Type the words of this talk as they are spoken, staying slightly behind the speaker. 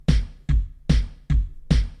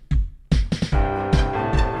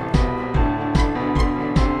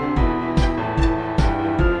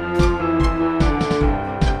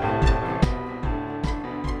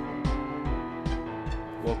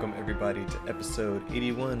episode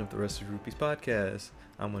 81 of the Rusty Rupees podcast.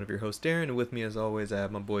 I'm one of your hosts, Darren, and with me as always I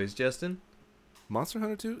have my boys Justin. Monster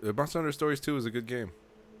Hunter Stories 2 is a good game.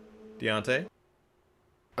 Deontay.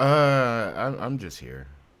 I'm just here.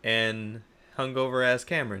 And hungover ass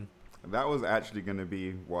Cameron. That was actually going to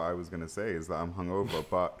be what I was going to say, is that I'm hungover,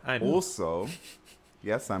 but I know. also,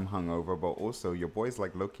 yes, I'm hungover, but also your boy's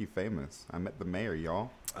like low-key famous. I met the mayor,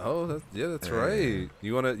 y'all. Oh, that's right.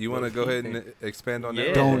 You wanna go ahead and expand on Yeah.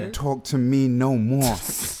 that? Don't talk to me no more.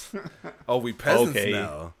 Oh, we peasants Okay.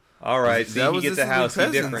 now. Alright, see, he gets a house,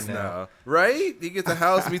 he's different now. Right? He gets a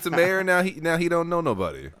house, meets a mayor, now he don't know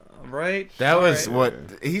nobody. Right? That was Alright.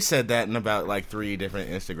 what he said that in about like 3 different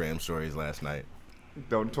Instagram stories last night.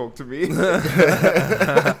 Don't talk to me.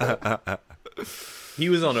 He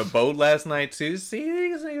was on a boat last night too. See,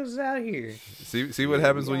 these niggas out here. See what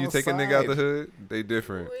happens when you take a nigga out the hood? They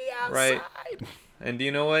different. Right? And do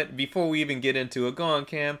you know what? Before we even get into it, go on,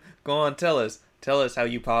 Cam. Go on, tell us how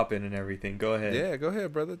you popping and everything. Go ahead. Yeah, go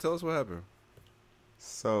ahead, brother. Tell us what happened.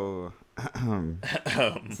 So,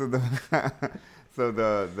 so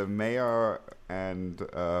the mayor and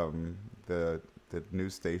the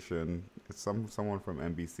news station, someone from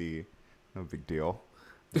NBC, no big deal.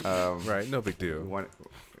 Right, no big deal.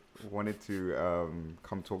 Wanted to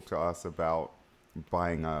come talk to us about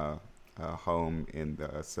buying a home in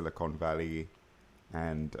the Silicon Valley,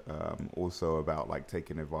 and also about like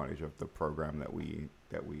taking advantage of the program that we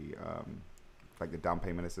like the down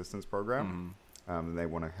payment assistance program. And they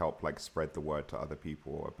want to help like spread the word to other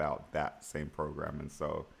people about that same program. And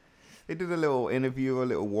so they did a little interview, a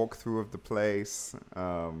little walkthrough of the place.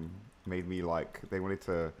 Made me like, they wanted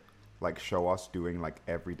to like show us doing like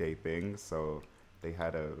everyday things. So they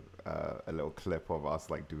had a little clip of us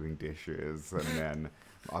like doing dishes, and then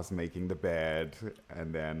us making the bed,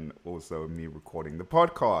 and then also me recording the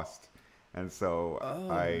podcast. And so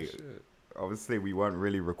obviously we weren't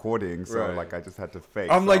really recording, so Right. like I just had to fake.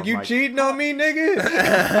 I'm So like, you cheating on me, nigga?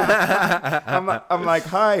 I'm like,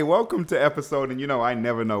 hi, welcome to episode, and you know, I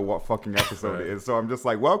never know what fucking episode Right. it is. So I'm just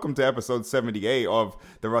like, welcome to episode 78 of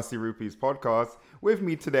the Rusty Rupees podcast. With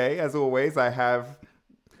me today, as always, I have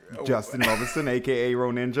Justin Robertson, aka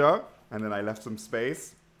Ro Ninja, and then I left some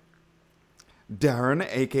space. Darren,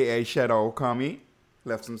 aka Shadow Okami,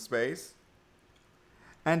 left some space.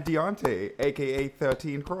 And Deontay, aka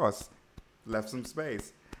 13 Cross, left some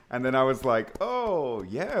space. And then I was like, oh,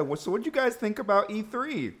 yeah, so what'd you guys think about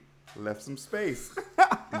E3? Left some space.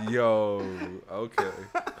 Yo, okay.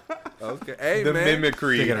 Hey, The man.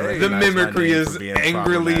 mimicry. They're gonna The recognize my mimicry name is for being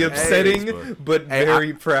angrily problematic on upsetting, Facebook. but Hey,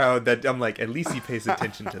 very proud that I'm like, at least he pays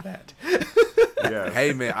attention to that. Yeah.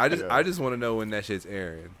 Hey, man, I Yeah. just want to know when that shit's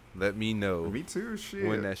airing. Let me know Me too, shit.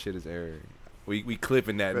 when that shit is airing. We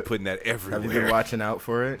clipping that and But- putting that Have you been everywhere. watching out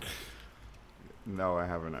for it? No, I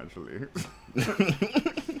haven't actually.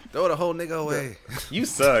 Throw the whole nigga away. You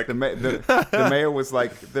suck. The mayor was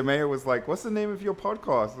like, what's the name of your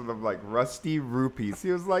podcast? And I'm like, Rusty Rupees.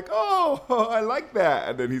 He was like, oh, I like that.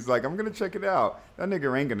 And then he's like, I'm going to check it out. That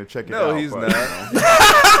nigga ain't going to check it out. No, he's but,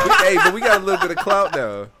 not. Hey, but we got a little bit of clout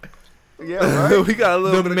now. Yeah, right? We got a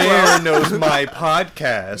little The bit of mayor clout. knows my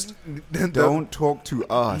podcast. Don't talk to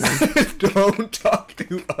us. Don't talk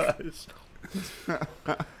to us.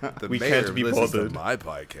 The We mayor can't be listens bothered. to my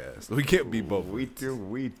podcast. We can't be both. We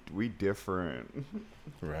different.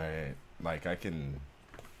 Right. Like I can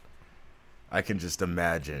just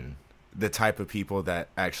imagine the type of people that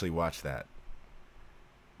actually watch that.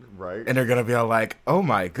 Right? And they're going to be all like, "Oh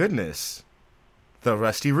my goodness. The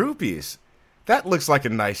Rusty Rupees. That looks like a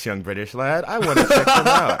nice young British lad. I want to check them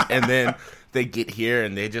out." And then they get here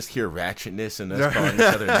and they just hear ratchetness and us calling each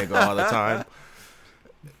other nigga all the time.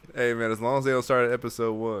 Hey, man, as long as they don't start at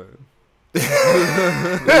episode 1.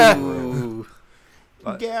 Ooh.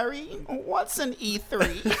 Gary, what's an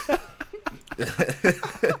E3?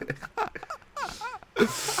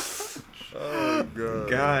 Oh, God.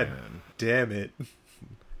 God damn it.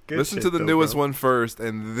 Good Listen shit, to the though, newest bro. one first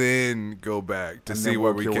and then go back to And see then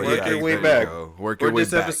where work we your can way get back. Work your way there back. you go. Work your Or way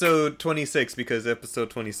just back. episode 26, because episode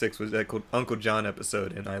 26 was that Uncle John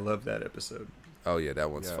episode, and I love that episode. Oh, yeah,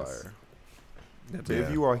 that one's Yes. fire. That's If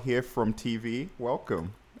it. you are here from TV,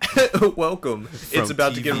 welcome. Welcome. It's From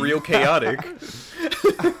about to get TV. real chaotic.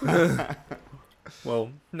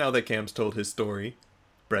 Well, now that Cam's told his story,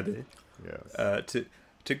 brother, Yes.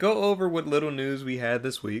 to go over what little news we had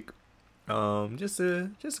this week, just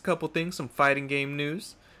a couple things, some fighting game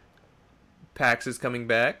news. PAX is coming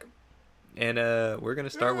back, and we're gonna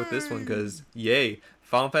start with this one because yay,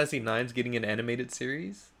 Final Fantasy IX's getting an animated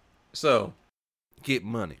series. So, Get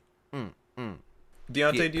money.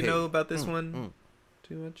 Deontay, Get do you know paid. about this one?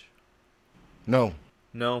 Too much? No.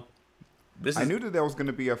 No. This I is knew that there was going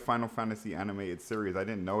to be a Final Fantasy animated series. I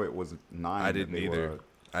didn't know it was 9. I didn't that they either. were-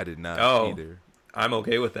 I did not Oh. either. I'm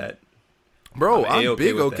okay with that. Bro, I'm I'm A-okay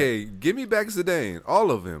big with okay. Give me back Zidane,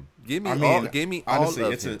 all of him. Give me honestly, all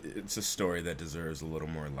of it's him. it's a story that deserves a little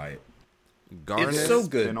more light. Garnet. It's so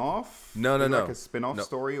good. Spin-off? No, Is it no. like a spin-off No.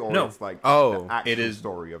 story, or No. it's like Oh. the actual It is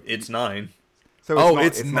story of It's 9. So Oh, not-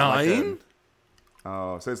 it's not like 9?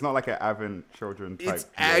 so it's not like an Advent Children type. It's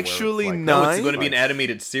deal where actually like, 9? No, it's going to be like- an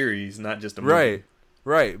animated series, not just a movie. Right,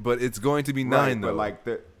 right. But it's going to be 9 right, though. but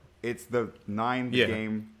like it's the 9 Yeah.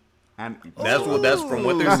 game, and That's from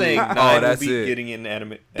what they're saying. 9 that's will be it. getting an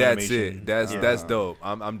that's animation. it. That's Yeah. that's dope.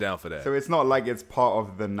 I'm down for that. so it's not like it's part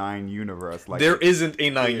of the 9 universe. Like There isn't a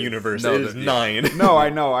 9 is. universe. No, it is yeah. 9. No,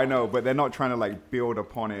 I know, but they're not trying to like build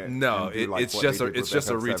upon it. No, and do, like, it's what just they a did it's with just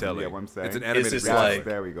a FF7. retelling. Yeah, what I'm saying. It's an animated just retelling. like-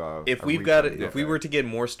 there we go. If A we've got retelling, if we okay. were to get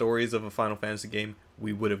more stories of a Final Fantasy game,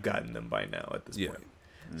 we would have gotten them by now at this Yeah. point.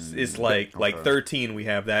 It's like okay. 13 we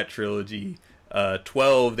have that trilogy.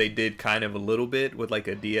 12 they did kind of a little bit with like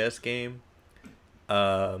a DS game.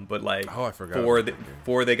 But like Oh, I forgot 4 about they, that game.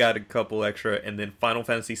 4 they got a couple extra, and then Final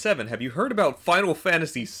Fantasy 7. Have you heard about Final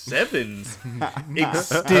Fantasy 7's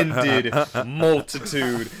extended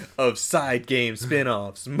multitude of side game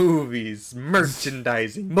spin-offs, movies,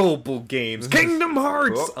 merchandising, mobile games, Kingdom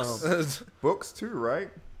Hearts? Books? Books too, right?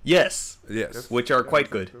 Yes, Yes. which are quite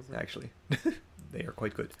good, Yes. actually. They are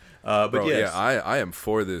quite good. But Bro, yes, yeah, I am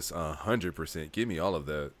for this 100%. Give me all of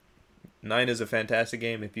that. 9 is a fantastic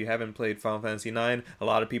game. If you haven't played Final Fantasy 9, a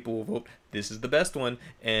lot of people will vote this is the best one,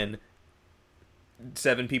 and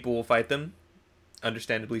 7 people will fight them,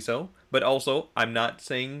 understandably so. But also, I'm not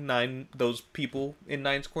saying 9. Those people in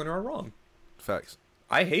 9's corner are wrong. Facts.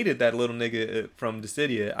 I hated that little nigga from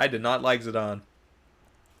Dissidia. I did not like Zidane.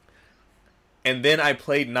 And then I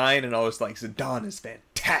played 9, and I was like, Zidane is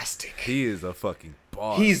fantastic. He is a fucking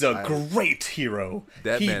boss. He's a great hero.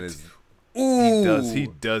 That He- man is. Ooh. He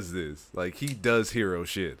does this. Like he does hero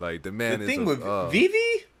shit. Like the man The is. thing a, with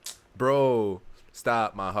Vivi? bro,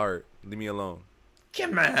 stop my heart. Leave me alone.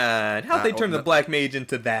 Come on. How'd they turn the black mage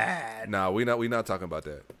into that? Nah, we not talking about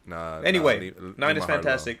that. Nah. Anyway, leave 9 is my heart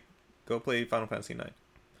fantastic. Go play Final Fantasy 9. alone.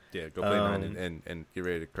 Yeah, go play 9 Um, and get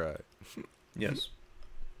ready to cry. Yes.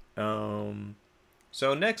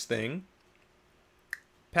 So next thing,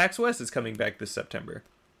 PAX West is coming back this September.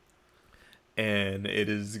 And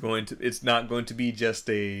it's not going to be just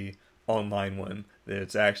a online one.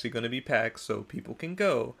 It's actually going to be PAX, so people can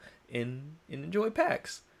go and enjoy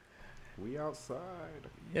PAX. We outside.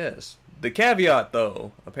 Yes. The caveat,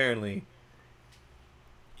 though, apparently,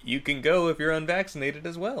 you can go if you're unvaccinated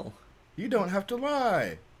as well. You don't have to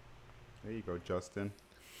lie. There you go, Justin.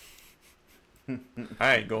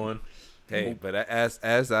 I ain't going. Hey, but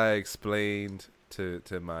as I explained to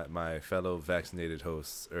my fellow vaccinated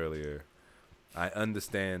hosts earlier, I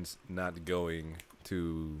understand not going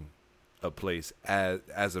to a place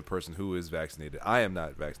as a person who is vaccinated. I am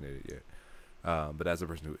not vaccinated yet, but as a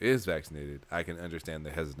person who is vaccinated, I can understand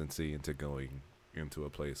the hesitancy into going into a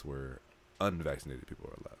place where unvaccinated people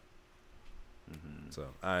are allowed. So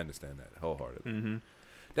I understand that wholeheartedly. Mm-hmm.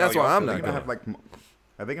 That's Oh, why y'all I'm feel not Are they going. gonna have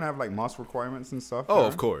are they gonna have like mask requirements and stuff? Oh, there?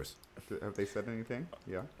 of course. Have they said anything?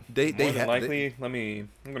 Yeah. They More than have likely, I'm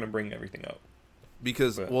going to bring everything up.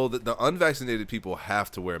 because But- well the unvaccinated people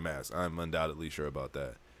have to wear masks. I'm undoubtedly sure about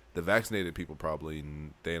that. The vaccinated people probably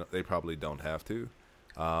they probably don't have to.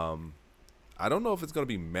 I don't know if it's going to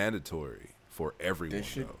be mandatory for everyone. They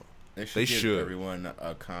should. though. They should They give should. everyone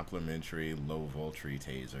a complimentary low voltage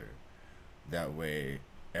taser. That way,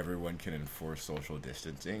 everyone can enforce social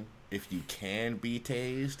distancing. If you can be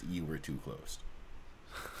tased, you were too close.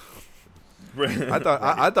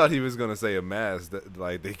 I thought he was gonna say a mask. That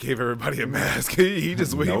like they gave everybody a mask. he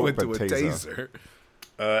just went Nope, to a a taser.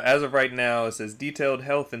 taser. As of right now, it says detailed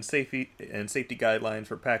health and safety guidelines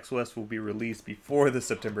for PAX West will be released before the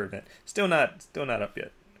September event. Still not up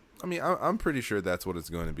yet. I mean, I'm pretty sure that's what it's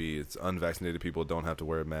going to be. It's unvaccinated people don't have to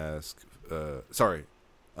wear a mask. Sorry,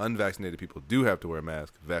 unvaccinated people do have to wear a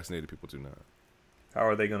mask. Vaccinated people do not. How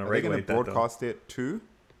are they going to Are they gonna regulate that? broadcast it too?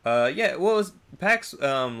 Yeah. Well, it's PAX.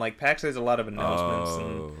 Like PAX has a lot of announcements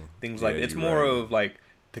and things like. yeah, It's you're more right. of like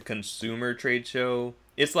the consumer trade show.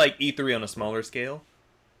 It's like E3 on a smaller scale.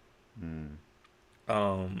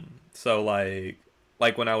 So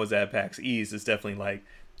like when I was at PAX East, it's definitely like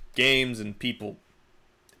games and people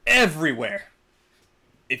everywhere.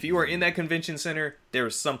 If you are in that convention center, there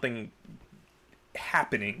is something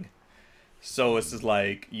happening. So it's just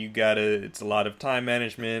like it's a lot of time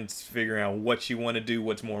management, it's figuring out what you want to do,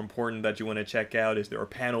 what's more important that you want to check out. Is there a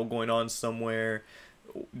panel going on somewhere?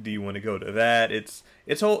 Do you want to go to that? It's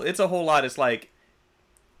a whole lot. It's like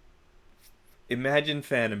imagine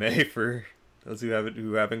Fanime for those who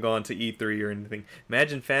haven't gone to E3 or anything.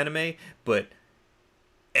 Imagine Fanime, but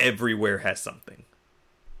everywhere has something.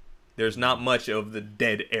 There's not much of the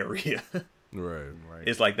dead area. Right.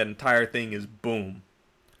 It's like that entire thing is boom.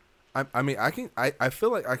 I mean, I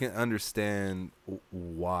feel like I can understand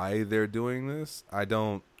why they're doing this. I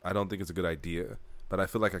don't think it's a good idea, but I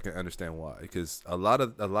feel like I can understand why. Because a lot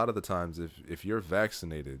of the times, if you're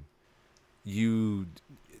vaccinated, you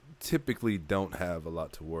typically don't have a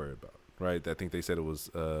lot to worry about, right? I think they said it was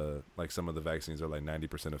like some of the vaccines are like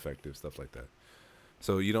 90% effective, stuff like that.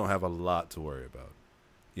 So you don't have a lot to worry about,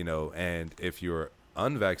 you know. And if you're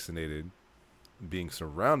unvaccinated, being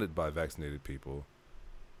surrounded by vaccinated people,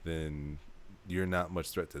 then you're not much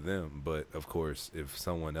threat to them. But of course, if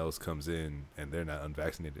someone else comes in and they're not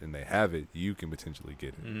unvaccinated and they have it, you can potentially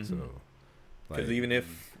get it. Mm-hmm. So, because like, even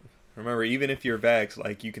if you're vaxxed,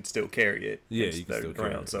 like you can still carry it. Yeah, it's you can still carry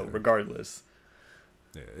around. it, So yeah. regardless,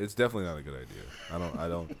 yeah, it's definitely not a good idea.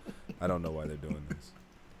 I don't know why they're doing this.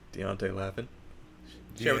 Deontay laughing.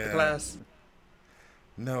 Share with the Yeah. class.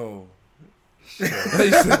 No.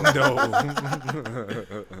 They said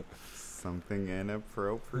no. Something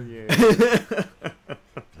inappropriate.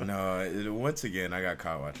 No, once again, I got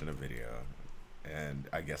caught watching a video, and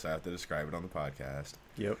I guess I have to describe it on the podcast.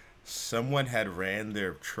 Yep. Someone had ran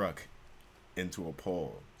their truck into a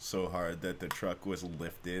pole so hard that the truck was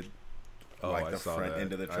lifted, like I the saw front that.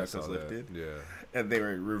 end of the I truck saw was that. lifted, Yeah. and they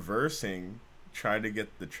were reversing, trying to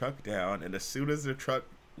get the truck down, and as soon as the truck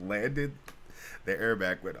landed, the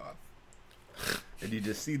airbag went off. And you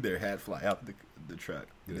just see their hat fly out the truck.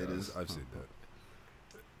 And Yeah, it is, I've seen that.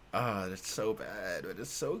 it's so bad, but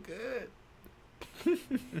it's so good.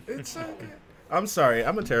 It's so good. I'm sorry,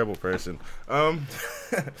 I'm a terrible person.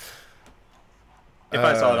 If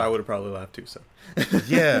I saw it, I would have probably laughed too. So,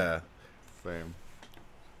 Yeah. Same.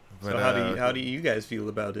 But, so how do you guys feel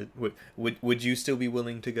about it? Would you still be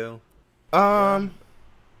willing to go? I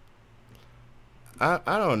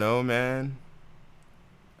don't know, man.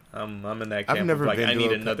 I'm in that I've camp. never Of like been I to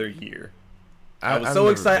need a another year. I've I was so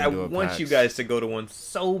never excited. I been to a want you PAX. guys to go to one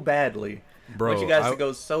so badly. Bro, I want you guys I- to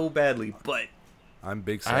go so badly, but I'm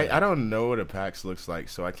big sad. I don't know what a PAX looks like,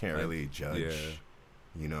 so I can't really judge. yeah.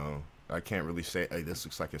 You know, I can't really say, hey, this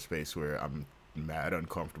looks like a space where I'm mad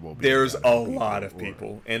uncomfortable. being there's around a lot of or-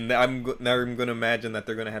 people, and I'm going to imagine that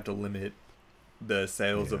they're going to have to limit the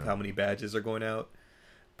sales of Yeah. how many badges are going out.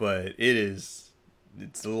 But it's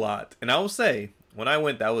a lot, and I will say when I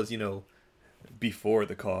went, that was before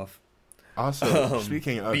the cough. Also,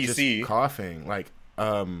 speaking of BC. just coughing, like,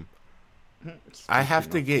 I have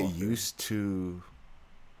to get used to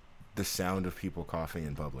the sound of people coughing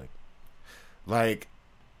in public. Like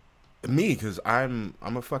me, because I'm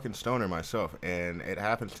a fucking stoner myself, and it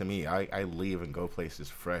happens to me. I leave and go places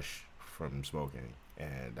fresh from smoking,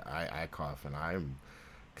 and I cough, and I'm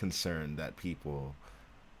concerned that people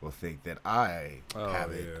will think that I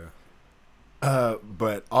have it. Yeah.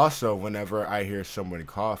 But also, whenever I hear someone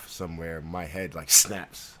cough somewhere, my head like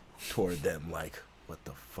snaps toward them, like, "What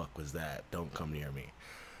the fuck was that? Don't come near me."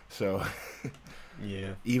 So,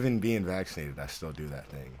 Yeah. even being vaccinated, I still do that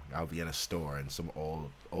thing. I'll be in a store and some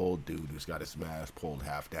old dude who's got his mask pulled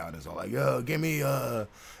half down is all like, "Yo, give me a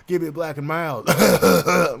Black and Mild."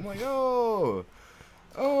 I'm like, "Oh,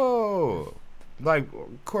 like,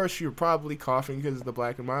 of course you're probably coughing because of the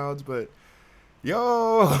Black and Milds, but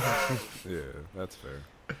yo." Yeah, that's fair.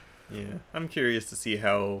 Yeah, I'm curious to see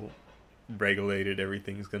how regulated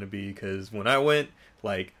everything's going to be, because when I went,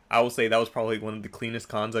 like, I will say that was probably one of the cleanest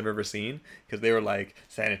cons I've ever seen, because they were like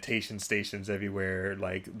sanitation stations everywhere.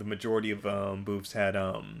 Like the majority of booths had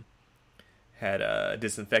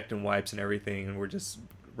disinfectant wipes and everything, and we're just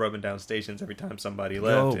rubbing down stations every time somebody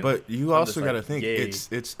left. No, and but you I'm also just got to like, think yay. it's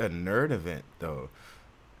a nerd event though,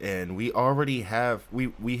 and we already have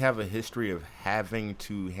we have a history of having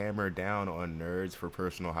to hammer down on nerds for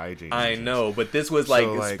personal hygiene. I reasons. know, but this was like,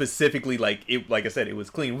 So, like- specifically like it. Like I said, it was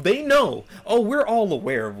clean. They know. Oh, we're all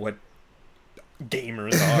aware of what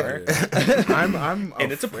gamers are, I'm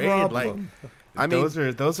and it's a afraid, problem. Like, I mean,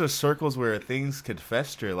 those are circles where things could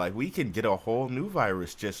fester. Like we could get a whole new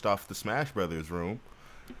virus just off the Smash Brothers room.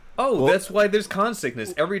 Oh, Well- that's why there's con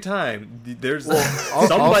sickness every time. There's Al-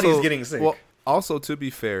 somebody's also- getting sick. Well, also, to be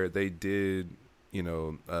fair, they did,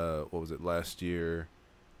 what was it, last year,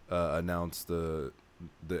 announce the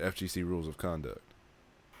FGC rules of conduct.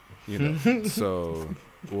 So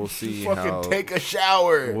we'll see Fucking how take a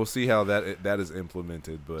shower. we'll see how that is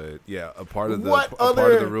implemented. But yeah, a part of the What part of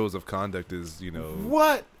other- the rules of conduct is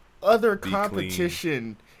What other Be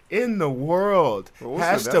competition in the world But also,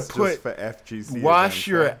 has to that's put just for FGC wash events,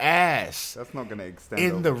 your right? ass? That's not going to extend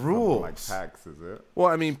in over the to something like rules. PAX, is it? Well,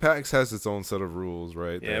 I mean, PAX has its own set of rules,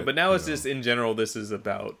 right? Yeah, that, but now you it's know. just in general. This is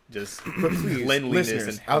about just But please, cleanliness listeners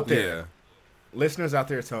and out health. there, Yeah. listeners out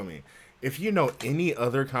there, tell me if you know any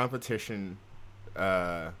other competition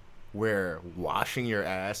where washing your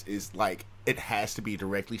ass is like it has to be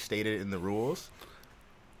directly stated in the rules.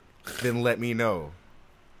 Then let me know,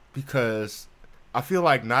 because I feel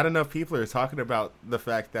like not enough people are talking about the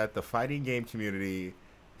fact that the fighting game community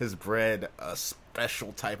has bred a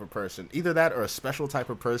special type of person. Either that or a special type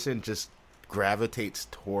of person just gravitates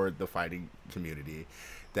toward the fighting community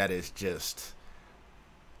that is just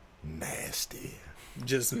nasty.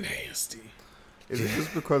 Just nasty. Is it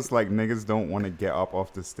just because like niggas don't want to get up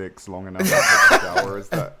off the sticks long enough to take a shower?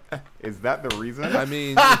 Is that the reason? I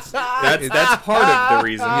mean, it's, That's part of the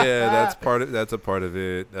reason. yeah, that's a part of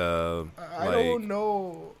it.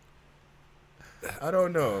 I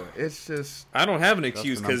don't know. It's just I don't have an That's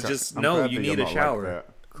excuse when I'm because gra- just I'm no, glad you that you're need a not like shower. that.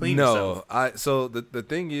 Clean no, yourself. so the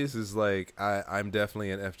thing is like I'm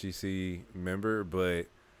definitely an FGC member, but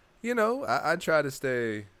you know, I try to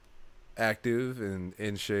stay active and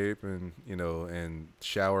in shape, and you know, and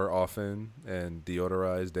shower often and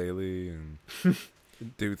deodorize daily and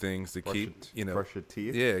do things to keep brush your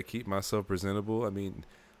teeth. yeah, keep myself presentable. I mean,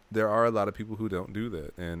 there are a lot of people who don't do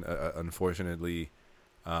that, and unfortunately,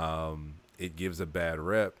 it gives a bad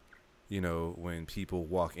rep. You know, when people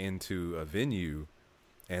walk into a venue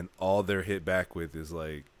and all they're hit back with is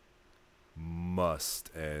like must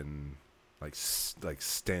and like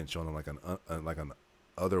stench on like an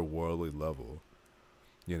otherworldly level.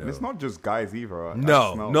 You know, And it's not just guys either. I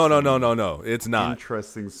no, smell no, no, some no, no, no. It's not.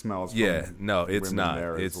 Interesting smells. Yeah, from no, it's women not.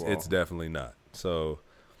 there as well. It's definitely not. So,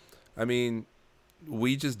 I mean,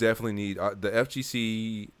 we just definitely need the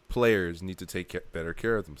FGC players need to take better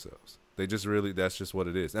care of themselves. They just really, that's just what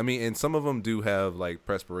it is. I mean, and some of them do have like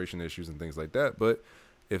perspiration issues and things like that. But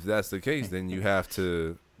if that's the case, then you have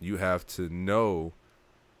to know,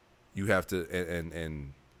 you have to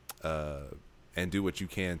and do what you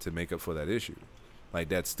can to make up for that issue. Like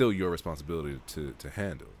that's still your responsibility to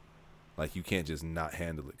handle. Like you can't just not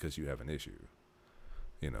handle it because you have an issue.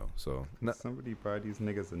 You know, so Somebody buy these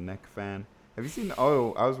niggas a neck fan. Have you seen?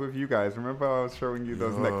 Oh, I was with you guys. Remember I was showing you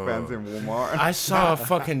those neck fans in Walmart? I saw a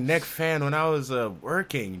fucking neck fan when I was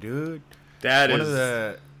working, dude. That One is of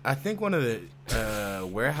the, I think one of the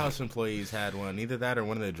warehouse employees had one. Either that or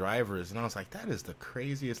one of the drivers, and I was like, that is the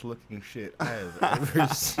craziest looking shit I have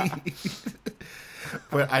ever seen.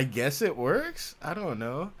 But I guess it works. I don't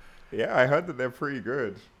know. Yeah, I heard that they're pretty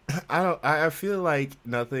good. I feel like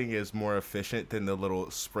nothing is more efficient than the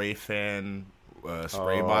little spray fan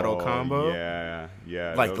spray bottle combo.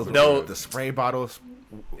 Yeah. Like those are No. the spray bottles.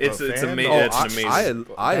 It's fan. amazing. oh, It's amazing.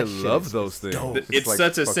 I That shit love is those just things. dope. It's like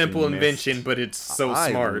such a fucking simple mist. invention, but it's so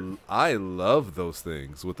smart. I love those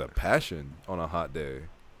things with a passion on a hot day.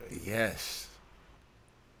 Yes.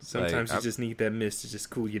 Sometimes like, you just need that mist to just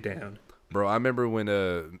cool you down. Bro, I remember when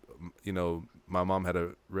you know, my mom had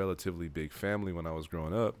a relatively big family when I was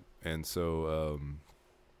growing up, and so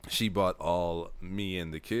she bought all me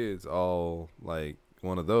and the kids all like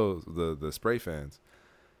one of those the spray fans,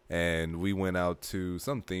 and we went out to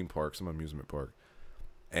some theme park, some amusement park,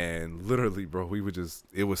 and literally, bro,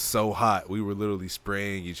 it was so hot, we were literally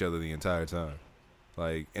spraying each other the entire time.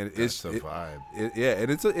 Like, and That's the vibe. yeah, and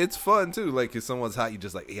it's fun too. Like if someone's hot, you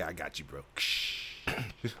just like, yeah, I got you, bro.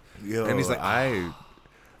 Yo, And he's like, I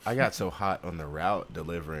got so hot on the route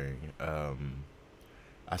delivering.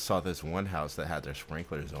 I saw this one house that had their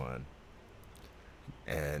sprinklers on,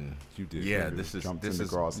 and You did. yeah, You this Jumped is in the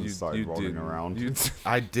grass and started rolling didn't. around.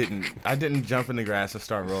 I didn't jump in the grass and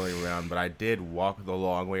start rolling around, but I did walk the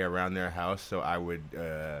long way around their house so I would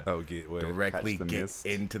get wet. directly Catch the get mist.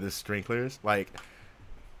 into the sprinklers. Like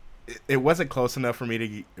it wasn't close enough for me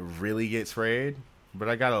to really get sprayed, but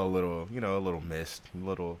I got a little mist,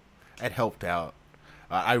 it helped out.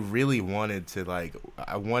 I really wanted to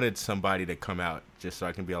I wanted somebody to come out just so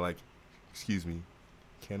I can be like, excuse me,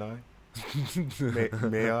 can I?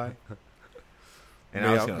 May I? And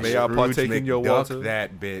I was gonna may I partake Scrooge in your McDuck water?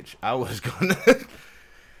 that bitch. I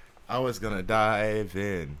was gonna dive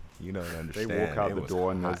in. You know, They understand. walk out It the was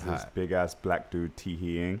door and hot, there's this hot. big ass black dude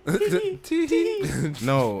teeing.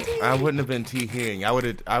 No, I wouldn't have been teeing. I would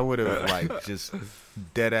have like just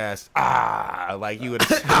dead ass like you would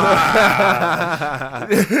have.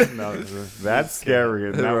 No, that's scary,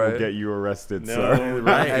 and that Right. will get you arrested, No, sir.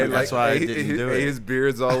 right. And, That's why I didn't do it. His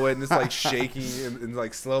beard's all wet and it's like shaking in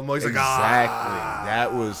like slow mo. He's like, Exactly.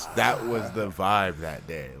 That was the vibe that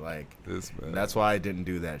day. Like This man. that's why I didn't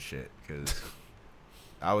do that shit because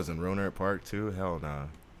I was in Roanoke Park too. Hell no.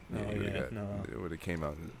 Oh, it yeah, got, no. It would have came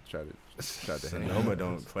out and tried to hang. Sonoma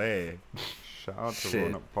don't play. Shout out to Shit.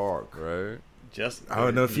 Roanoke Park. Right? Just I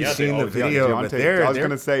don't know if you've yeah, seen they the all- video, but I was they're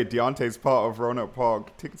gonna say Deontay's part of Roanoke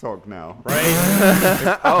Park TikTok now.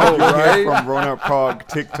 right. Oh, Right from Roanoke Park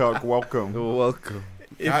TikTok. Welcome. Welcome.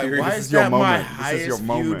 If God, you're- why this is is your that my moment. This is highest your viewed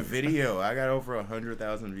moment. video? I got over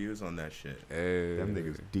 100,000 views on that shit. Hey. Them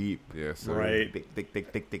niggas deep. Yes, sir. Right. Thick, thick,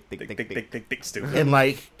 thick, thick, thick, thick, Tick, thick, tick, thick. tick, tick, tick, stupid. And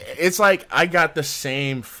like, it's like I got the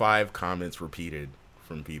same 5 comments repeated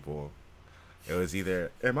from people. It was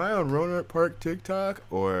either, am I on Roanoke Park TikTok?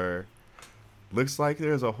 Or, looks like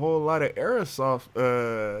there's a whole lot of airsoft,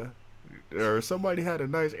 or somebody had a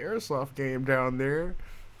nice airsoft game down there.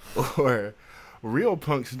 Or, real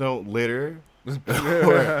punks don't litter.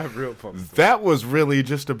 Or, Real pump. that was really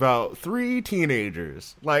just about 3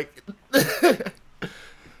 teenagers. Like,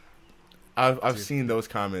 I've seen those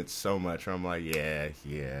comments so much. Where I'm like, yeah,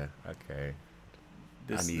 okay.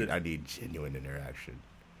 I need genuine interaction.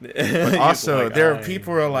 But also, there are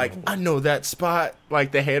people who are like, I know that spot.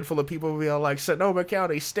 Like, the handful of people will be all like, Sonoma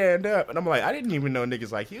County, stand up. And I'm like, I didn't even know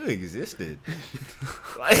niggas like you existed.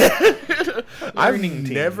 Like, I've Learning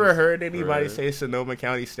never teams. heard anybody Right. say Sonoma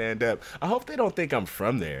County, stand up. I hope they don't think I'm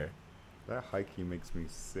from there. That hikey makes me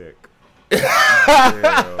sick.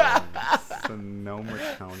 Damn. Sonoma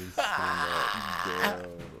County stand up.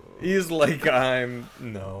 He's like,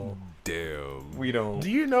 no, Damn. we don't.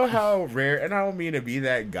 Do you know how rare, and I don't mean to be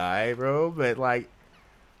that guy, bro, but like,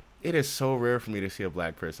 it is so rare for me to see a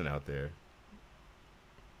black person out there.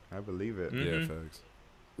 I believe it. Mm. Yeah, Mhm. facts.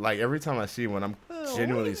 Like, every time I see one, I'm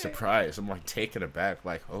genuinely surprised. I'm like taken aback,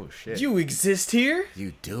 like, oh shit. You exist here?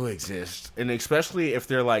 You do exist. And especially if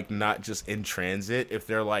they're like not just in transit, if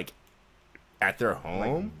they're like at their home.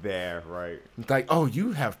 Like there, right? Like, oh,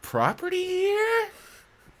 you have property here?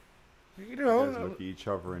 You Guys know, look at each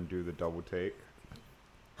other and do the double take.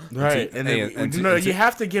 right? Until- And then and- until- you know, until- you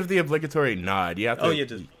have to give the obligatory nod. You have to. Oh, yeah,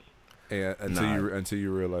 just And Nah. until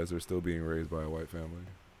you realize they're still being raised by a white family.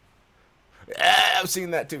 I've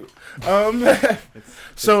seen that too. So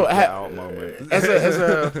It's a get out moment.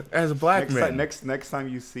 as a black Next man, next time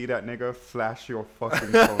you see that nigga, flash your fucking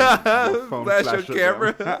phone. Your phone Flash your at them.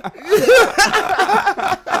 camera.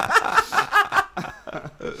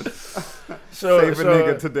 Save a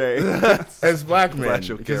nigga today. as black men, Flash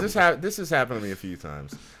your because this has happened to me a few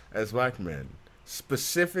times. As black men,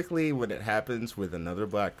 specifically when it happens with another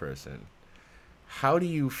black person, how do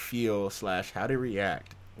you feel / how do you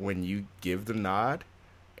react when you give the nod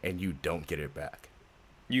and you don't get it back?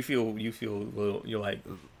 you feel a little. You're like,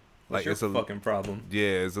 what's Like, your it's a- fucking problem?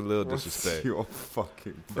 Yeah, it's a little What's disrespect. your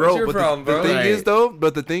fucking Bro, your but problem, the bro? thing Right. is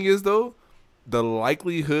though, the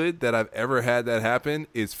likelihood that I've ever had that happen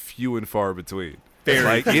is few and far between. Very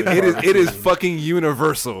Like few it is fucking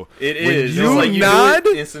universal. It When is. you It's like nod,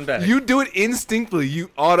 do it instant back. You do it instinctively.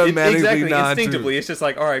 You automatically exactly nod instinctively. too. It's just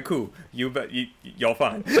like, all right, cool. Y'all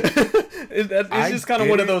fine. It's I just kind of get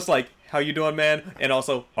one of it. those like, how you doing, man? And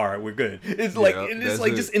also, all right, we're good. It's like Yeah, it's that's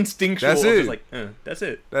like it. just instinctual. That's It's it. just like, that's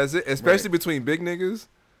it. That's it. Especially between big niggas,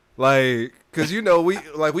 like, cause you know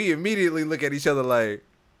we immediately look at each other like,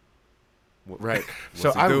 Right. What's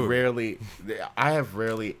So he I doing? have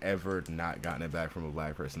rarely ever not gotten it back from a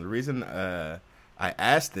black person. The reason I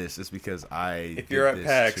asked this is because If you're at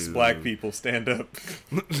PAX, black people stand up.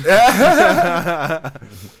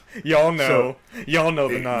 Y'all know. Y'all know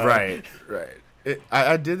the nod. Right.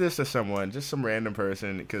 I did this to someone, just some random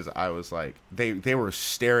person, because I was like, they were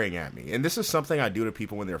staring at me. And this is something I do to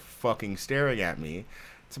people when they're fucking staring at me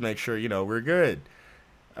to make sure, we're good.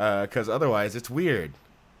 Because otherwise, it's weird.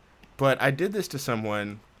 But I did this to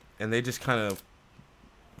someone, and they just kind of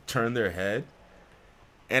turned their head.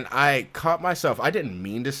 And I caught myself. I didn't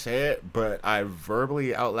mean to say it, but I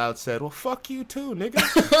verbally out loud said, well, fuck you too, nigga.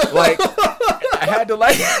 Like, I had to,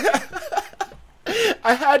 like...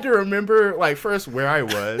 I had to remember, like, first where I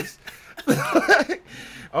was.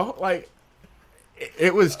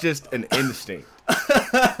 It was just an instinct.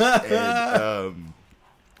 And,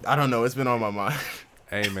 I don't know. It's been on my mind.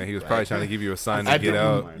 hey man, he was probably trying to give you a sign to I get didn't-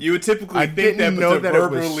 out. You would typically I think that, didn't but know to that it was-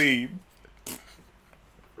 verbally.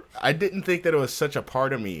 I didn't think that it was such a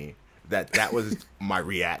part of me that was my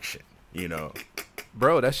reaction,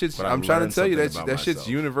 Bro, that shit's. But I I'm trying learned to tell you something that about that shit's myself.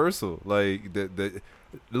 universal. Like the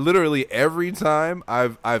literally every time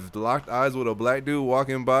I've locked eyes with a black dude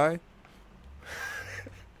walking by,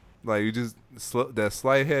 like you just that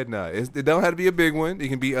slight head nod. It don't have to be a big one. It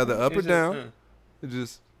can be either up or It's just, down. It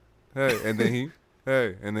just hey, and then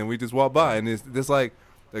hey, and then we just walk by, and it's like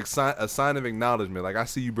a sign of acknowledgement. Like I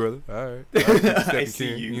see you, brother. All right, I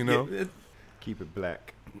see you. You know. Keep it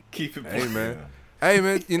black. Keep it. Hey man. Hey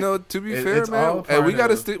man, you know, to be fair, It's all man, hey, we part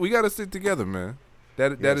gotta of- stick. We gotta stick together, man.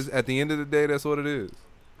 That Yes. is at the end of the day, that's what it is.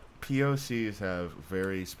 POCs have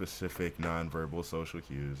very specific nonverbal social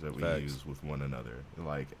cues that we Facts. use with one another.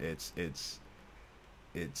 Like it's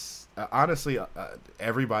honestly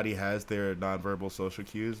everybody has their nonverbal social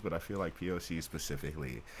cues, but I feel like POC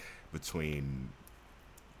specifically between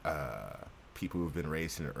people who've been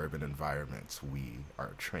raised in urban environments, we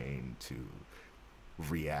are trained to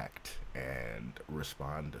react and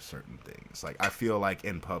respond to certain things. Like I feel like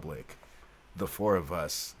in public, the four of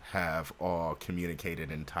us have all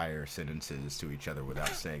communicated entire sentences to each other without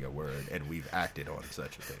saying a word, and we've acted on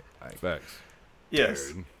such a thing. Like, Facts.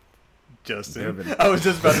 Yes, there Justin. have been- I was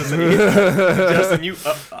just about to say, Justin, you.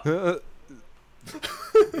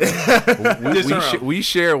 Just turn around. We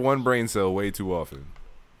share one brain cell way too often.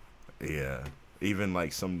 yeah. Even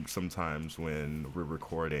like sometimes when we're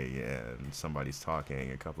recording and somebody's talking,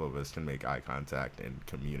 a couple of us can make eye contact and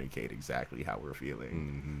communicate exactly how we're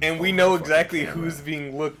feeling. And we Oh, know fucking exactly camera. who's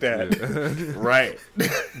being looked at. Right.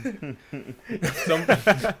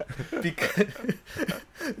 Because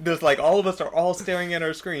there's like all of us are all staring at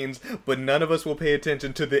our screens, but none of us will pay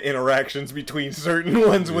attention to the interactions between certain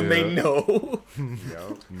ones when they Yeah. know.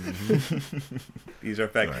 Yep. These are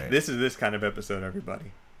facts. Right. This is this kind of episode,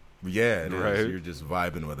 everybody. Yeah, it is. Right. You're just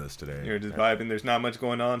vibing with us today. You're just vibing. There's not much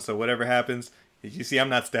going on, so whatever happens, you see, I'm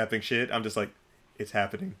not staffing shit. I'm just like, it's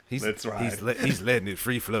happening. Let's ride. He's letting it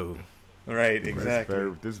free flow. Right,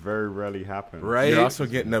 exactly. This very rarely happens. Right. You're also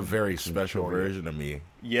getting a very special Enjoy it. version of me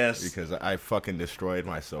Yes, because I fucking destroyed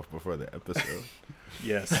myself before the episode.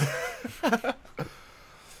 yes. We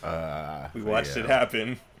But watched yeah. it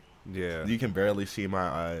happen. Yeah. You can barely see my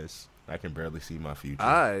eyes. I can barely see my future.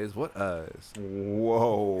 Eyes? What eyes?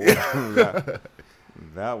 Whoa.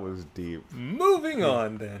 that was deep. Moving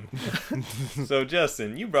on then. So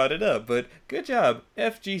Justin, you brought it up, but good job,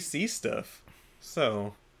 FGC stuff.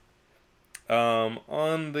 So,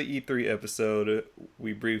 on the E3 episode,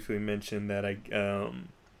 we briefly mentioned that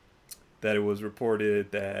that it was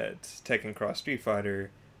reported that Tekken Cross Street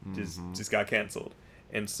Fighter just got canceled,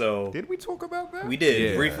 and so Did we talk about that? we did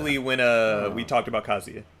Yeah. briefly when we talked about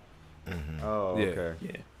Kazuya. Oh, Yeah.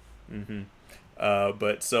 okay. Yeah.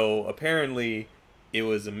 But so apparently it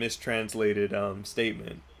was a mistranslated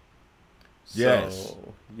statement. Yes.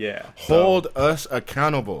 So, yeah. Hold us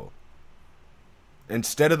accountable.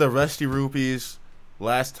 Instead of the Rusty Rupees,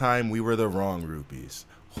 last time we were the wrong Rupees.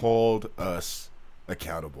 Hold us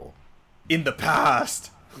accountable. In the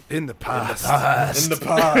past. In the past. In the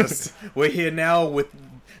past. We're here now with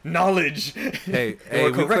knowledge. Hey,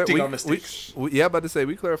 We're we correcting we- our mistakes. yeah, about to say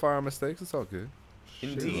we clarify our mistakes. It's all good.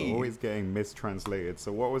 Shit, Indeed. always getting mistranslated.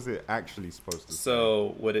 So what was it actually supposed to say?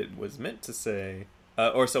 So what it was meant to say,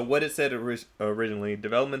 so what it said originally,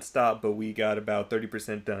 development stopped, but we got about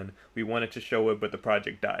 30% done. We wanted to show it, but the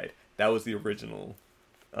project died. That was the original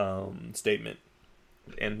statement.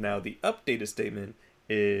 And now the updated statement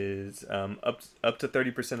is up to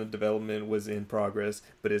 30% of development was in progress,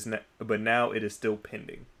 but now it is still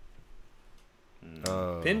pending.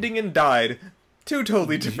 Pending and died, two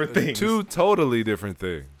totally different things. Two totally different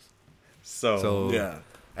things. So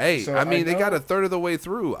Hey, So I mean, I they know- got a third of the way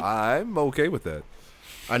through. I'm okay with that.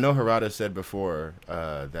 I know Harada said before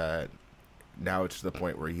that now it's to the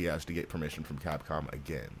point where he has to get permission from Capcom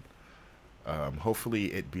again.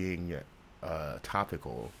 Hopefully it being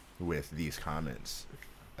topical with these comments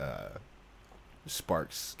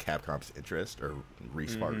sparks Capcom's interest or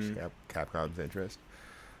re-sparks Capcom's interest.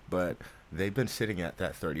 But they've been sitting at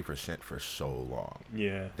that 30% for so long.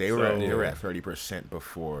 yeah, They were so- at 30%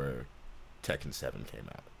 before Tekken 7 came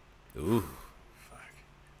out. Ooh.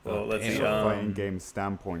 Well, let's damn. see. From a fighting game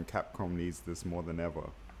standpoint, Capcom needs this more than ever.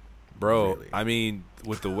 Bro, Really? I mean,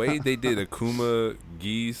 with the way they did Akuma,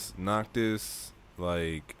 Geese, Noctis,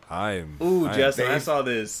 like, Ooh, Justin, I they- saw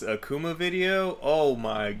this Akuma video. Oh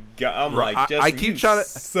my god! I'm Bro, like, I Justin, keep you trying to-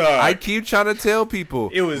 suck. I keep trying to tell people,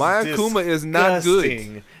 It was my Akuma is not good.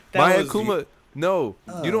 disgusting. That My was- Akuma, no,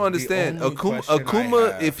 you don't understand. only Akuma, question I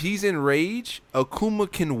Akuma, have- if he's in rage,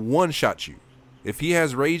 Akuma can one-shot you. If he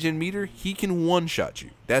has rage in meter, he can one-shot you.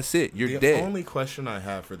 That's it. You're The dead. only question I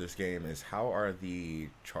have for this game is how are the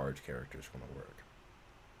charge characters going to work?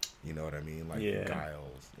 You know what I mean? Like Yeah.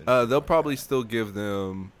 Guiles. and shit They'll like probably that. still give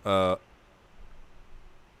them.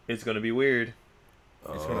 It's gonna be weird.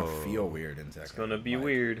 It's going to feel weird in Tekken. It's gonna be Like,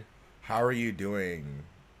 weird. How are you doing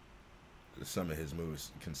some of his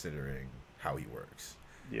moves considering how he works?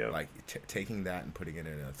 Yeah. Like taking that and putting it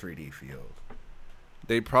in a 3D field.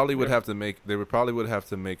 They probably would have to make. They would probably would have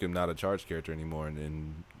to make him not a charge character anymore,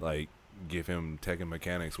 and like give him Tekken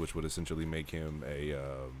mechanics, which would essentially make him a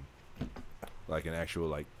like an actual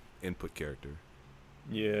like input character.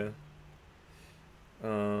 Yeah.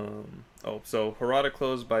 So Harada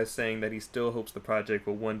closed by saying that he still hopes the project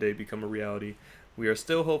will one day become a reality. We are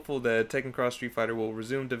still hopeful that Tekken Cross Street Fighter will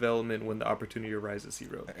resume development when the opportunity arises, he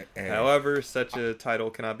wrote. However, such a title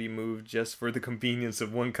cannot be moved just for the convenience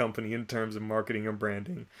of one company in terms of marketing and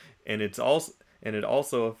branding, and it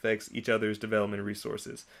also affects each other's development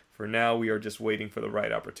resources. For now, we are just waiting for the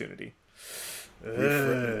right opportunity.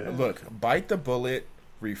 Look, bite the bullet,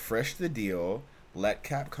 refresh the deal, let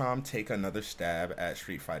Capcom take another stab at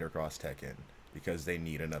Street Fighter Cross Tekken because they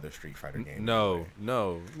need another Street Fighter game. No.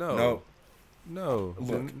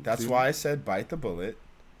 Look, that's why I said bite the bullet,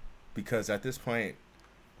 because at this point,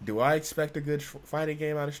 do I expect a good fighting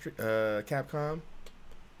game out of Capcom?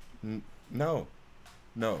 No,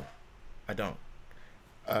 I don't.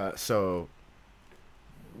 So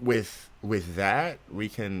with that, we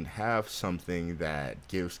can have something that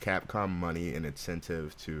gives Capcom money and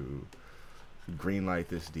incentive to greenlight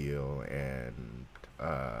this deal and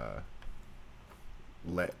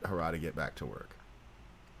let Harada get back to work.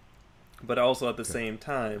 But also at the same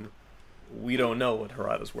time, we don't know what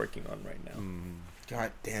Harada's working on right now.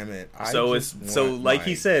 God damn it! Like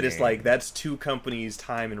he said, it's like that's two companies'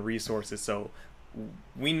 time and resources. So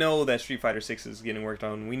we know that Street Fighter 6 is getting worked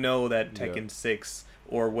on. We know that Tekken 6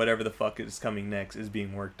 or whatever the fuck is coming next is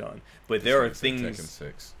being worked on. But there are things. Tekken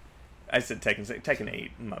 6. I said Tekken 6, Tekken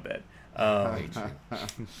 8. My bad. I hate you.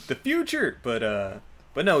 The future, but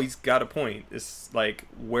no, he's got a point. It's like,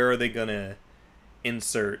 where are they gonna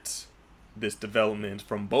insert this development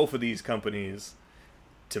from both of these companies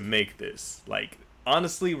to make this? Like,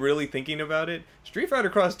 honestly, really thinking about it, Street Fighter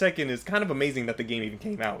Cross Tekken is kind of amazing that the game even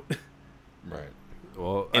came out. Right.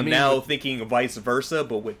 Well, And now thinking vice versa,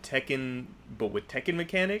 but with Tekken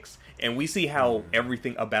mechanics, and we see how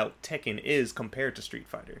everything about Tekken is compared to Street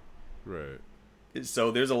Fighter. Right. So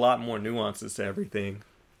there's a lot more nuances to everything.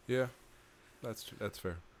 Yeah, that's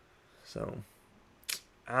fair. So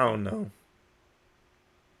I don't know.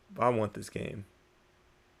 I want this game.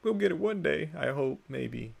 We'll get it one day, I hope,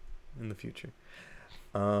 maybe in the future.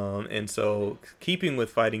 And so, keeping with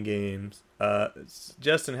fighting games,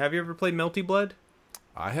 Justin, have you ever played Melty Blood?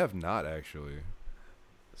 I have not actually.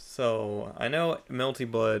 So I know Melty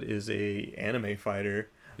Blood is a anime fighter.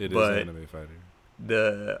 It is an anime fighter.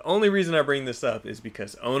 The only reason I bring this up is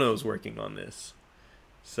because Ono's working on this.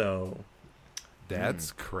 So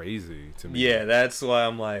that's crazy to me. Yeah, that's why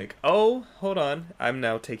I'm like, oh, hold on, I'm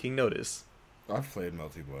now taking notice. I've played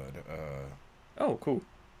Melty Blood. Oh, cool.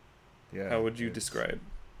 Yeah. How would you describe?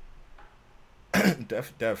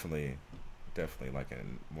 Definitely like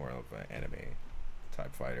more of an anime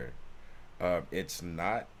type fighter. It's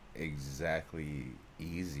not exactly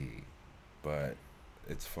easy, but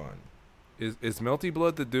it's fun. Is Melty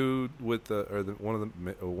Blood the dude with one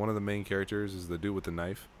of the main characters is the dude with the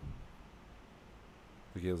knife?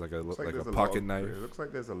 Like he has like a pocket knife. It looks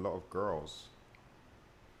like there's a lot of girls.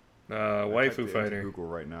 Waifu fighter. Google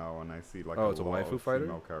right now, and I see like it's a waifu fighter?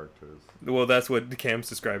 female characters. Well, that's what Cam's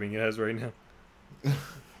describing it as right now.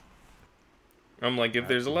 I'm like, if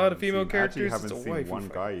there's a lot of female characters, it's a haven't seen waifu one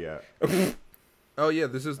fighter. guy yet. Oh yeah,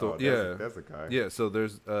 this is the There's a guy. Yeah, so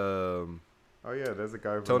there's Oh yeah, there's a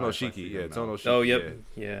guy. Tono Shiki. Yeah, Tono Shiki. Oh yep,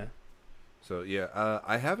 yeah. So yeah,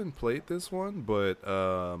 I haven't played this one, but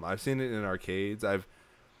I've seen it in arcades.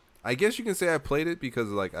 I guess you can say I played it because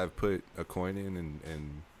like I've put a coin in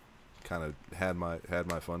and kind of had my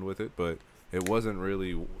fun with it, but it wasn't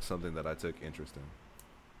really something that I took interest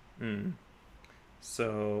in.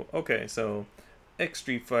 So ex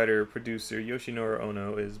Street Fighter producer Yoshinori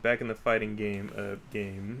Ono is back in the fighting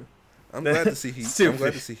game. I'm glad to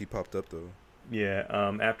see he popped up though. Yeah,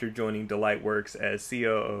 after joining Delightworks as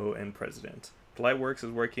COO and president. Delightworks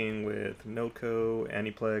is working with Noco,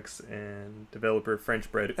 Aniplex, and developer French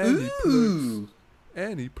Bread. Aniplex.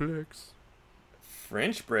 Aniplex.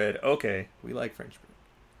 French Bread. Okay, we like French Bread.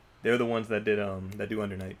 They're the ones that did that do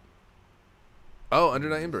Under Night. Oh, Under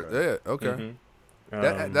Night Ember. Yeah. Okay.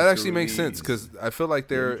 That actually makes sense because I feel like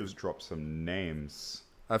they're just drop some names.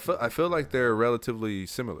 I feel like they're relatively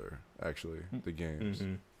similar actually. The games.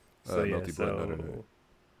 So Melty Blood, Under Night.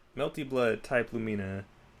 Melty Blood type Lumina.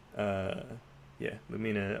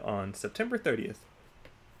 Lumina on September 30th.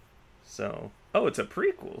 So, it's a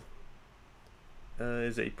prequel.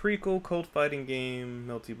 Is a prequel cult fighting game,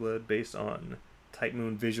 Melty Blood, based on Type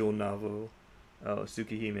Moon visual novel,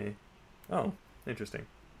 Tsukihime. Oh, interesting.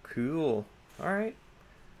 Cool. All right.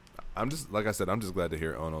 I'm just glad to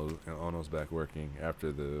hear Ono's back working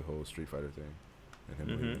after the whole Street Fighter thing, and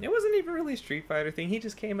him leaving. It wasn't even really a Street Fighter thing. He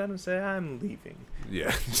just came out and said, "I'm leaving."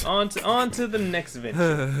 Yeah. on to the next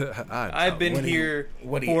venture. I've been here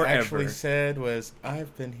What he forever. actually said was,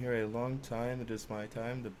 "I've been here a long time. It is my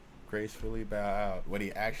time to gracefully bow out." What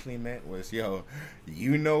he actually meant was, "Yo,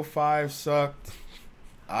 you know 5 sucked.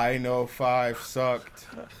 I know 5 sucked.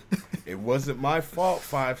 It wasn't my fault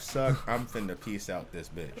 5 sucked. I'm finna peace out this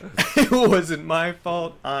bitch." It wasn't my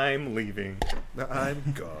fault. I'm leaving.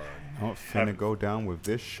 I'm gone. I'm finna go down with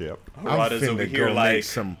this ship. Harada's over here like make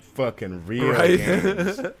some fucking real Right.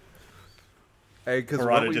 games. Hey, because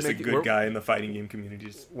Harada, just a good guy in the fighting game community.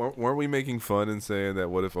 Just, weren't we making fun and saying that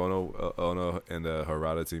what if Ono and the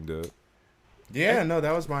Harada teamed up? Yeah, no,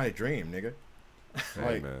 that was my dream, nigga. Hey,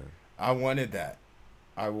 Like, man. I wanted that.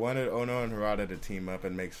 I wanted Ono and Harada to team up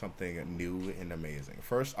and make something new and amazing.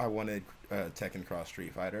 First, I wanted Tekken Cross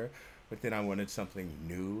Street Fighter, but then I wanted something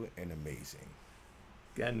new and amazing.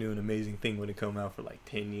 that new and amazing thing when it come out for like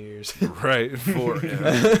 10 years. Right.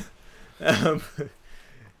 um,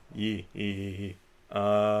 yeah.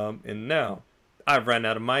 And now I've run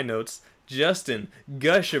out of my notes. Justin,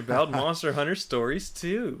 gush about Monster Hunter Stories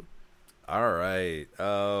 2. All right.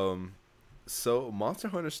 So Monster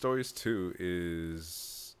Hunter Stories 2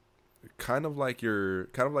 is kind of like your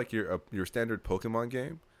standard Pokemon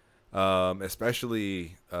game.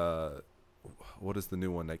 Especially what is the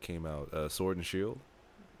new one that came out? Sword and Shield.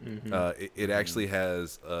 It actually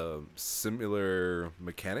has similar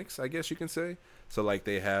mechanics, I guess you can say. So like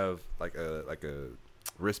they have like a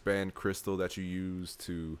wristband crystal that you use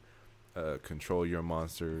to control your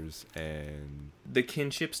monsters, and The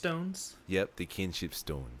kinship stones. yep, the kinship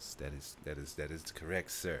stones. That is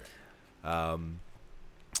correct, sir.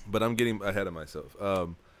 But I'm getting ahead of myself.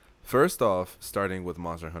 First off, starting with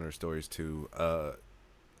Monster Hunter Stories 2,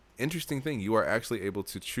 interesting thing, you are actually able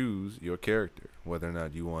to choose your character, whether or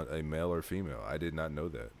not you want a male or female. I did not know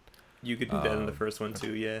that. You could do that in the first one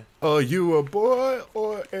too, yeah. Are you a boy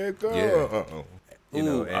or a girl? Yeah. You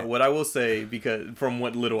know, Ooh, what I will say, because from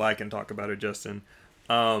what little I can talk about it, Justin,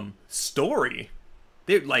 story,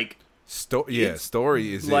 they're like, it's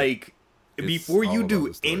story is like It's before all you about do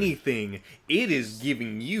the story. anything, it is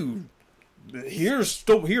giving you here's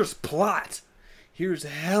plot, here's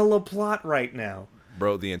hella plot right now.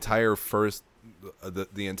 bro. The entire first,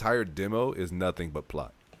 the entire demo is nothing but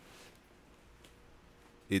plot.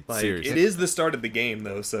 It's Like serious. it is the start of the game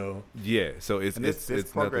though, so Yeah, so it's And this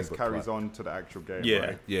it's progress nothing but carries plot. on to the actual game, Yeah.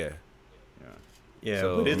 right? Yeah, Yeah. yeah,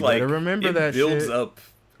 So- but it You like better remember it that builds shit. up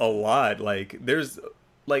a lot. Like there's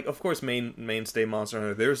like of course mainstay Monster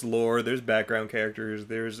Hunter. There's lore, there's background characters,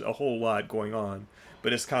 there's a whole lot going on.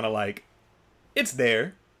 But it's kind of like it's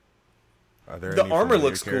there. Are there The any armor familiar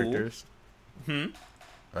looks cool. characters?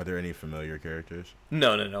 Are there any familiar characters?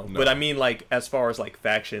 No. But I mean like as far as like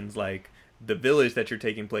factions, like the village that you're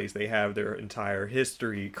taking place, they have their entire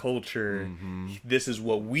history, culture. This is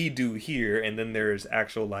what we do here, and then there's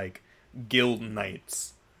actual like guild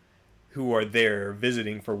knights who are there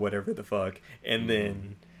visiting for whatever the fuck, and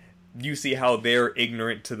then you see how they're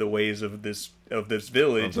ignorant to the ways of this village,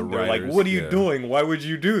 Of the and they're like, riders, "What are you yeah. doing? Why would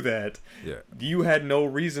you do that? yeah, You had no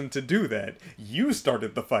reason to do that. You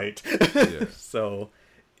started the fight." yeah. So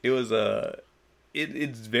it was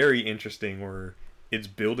it's very interesting where it's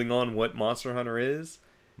building on what Monster Hunter is.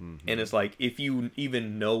 And it's like, if you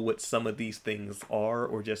even know what some of these things are,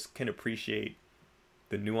 or just can appreciate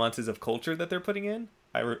the nuances of culture that they're putting in,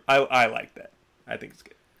 I like that. I think it's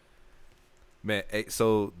good. Man,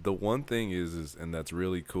 so the one thing is, and that's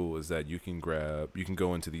really cool, is that you can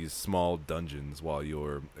go into these small dungeons while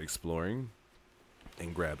you're exploring,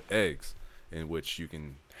 and grab eggs, in which you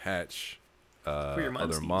can hatch For your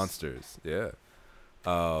other monsties. monsters. Yeah,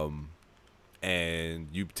 and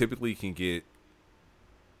you typically can get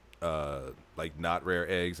like not rare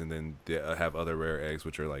eggs, and then they have other rare eggs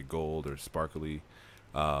which are like gold or sparkly,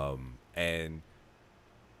 and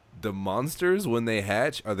the monsters when they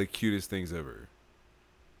hatch are the cutest things ever.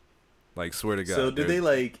 Like, swear to God. So do they're- they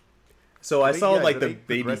like? So I Wait, saw yeah, like do the they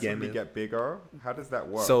baby progressively Gambit. get bigger? How does that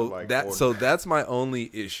work? So Like, that or- so that's my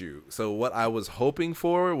only issue. So what I was hoping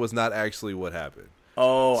for was not actually what happened.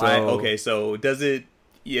 Oh, So- okay. So does it?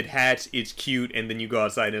 It hatch. It's cute, and then you go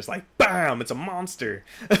outside, and it's like, bam! It's a monster.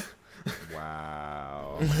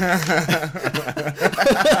 Wow.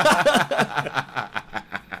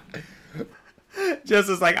 Just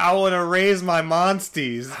as like, I want to raise my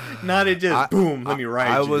monsties, not it just boom. Let me ride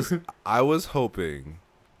you. I was hoping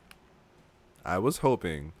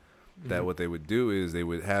that what they would do is they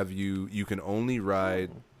would have you can only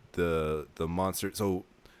ride the monster. So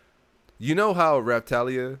you know how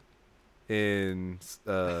Raptalia in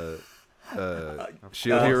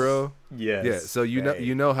Shield Hero. Yes. Yeah, so Bay.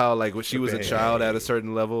 you know how like when she was a Bay. child at a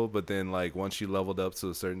certain level, but then like once she leveled up to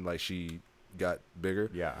a certain like she got bigger.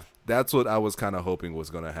 Yeah. That's what I was kind of hoping was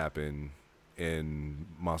going to happen in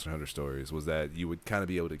Monster Hunter Stories, was that you would kind of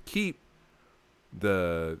be able to keep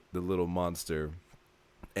the little monster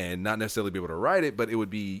and not necessarily be able to ride it, but it would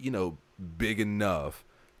be, you know, big enough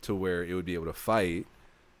to where it would be able to fight.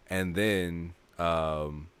 And then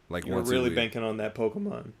like You're once really it would, banking on that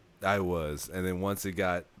Pokemon. I was, and then once it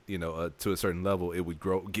got, you know, to a certain level, it would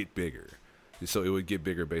get bigger. So it would get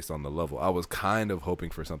bigger based on the level. I was kind of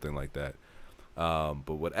hoping for something like that.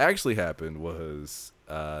 But what actually happened was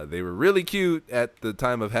they were really cute at the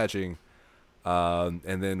time of hatching, and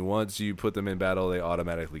then once you put them in battle, they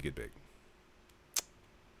automatically get big.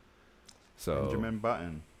 So Benjamin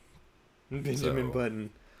Button. Benjamin So- Button.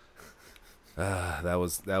 that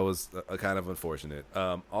was a kind of unfortunate.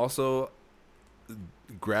 Also,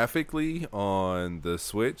 graphically on the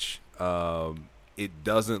Switch, it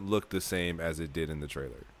doesn't look the same as it did in the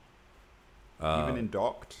trailer. Even in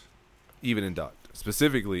docked. Even in docked,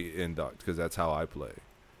 specifically in docked, because that's how I play.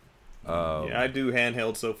 Yeah, I do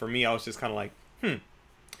handheld, so for me, I was just kind of like,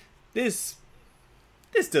 this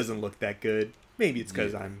doesn't look that good. Maybe it's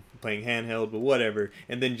because I'm playing handheld, but whatever.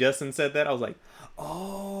 And then Justin said that, I was like,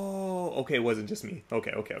 oh, okay, it wasn't just me.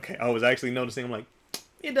 Okay. I was actually noticing, I'm like,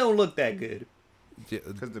 it don't look that good.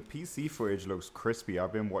 Because the PC footage looks crispy.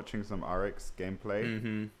 I've been watching some RX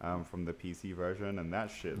gameplay from the PC version, and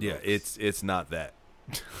that shit Yeah, looks... it's not that.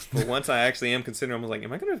 But once I actually am considering, I was like,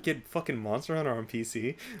 am I going to get fucking Monster Hunter on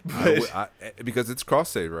PC? But Because it's cross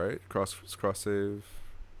save, right? Cross save.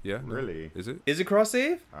 Yeah. No? Really? Is it? is it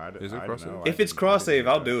cross-save? Is it don't cross-save? know. If it's cross-save,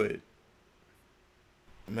 I'll do it.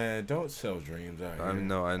 Man, don't sell dreams out here. I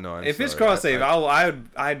know. I'm If it's sorry. cross-save,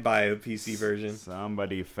 I'd buy a PC version.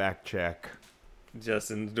 Somebody fact check.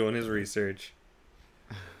 Justin's doing his research.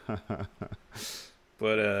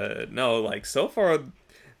 But no, like so far,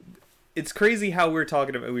 it's crazy how we're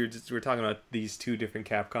talking about. We're talking about these two different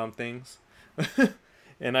Capcom things,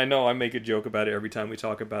 and I know I make a joke about it every time we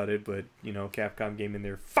talk about it. But you know, Capcom game in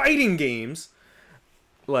their fighting games,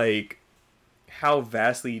 like how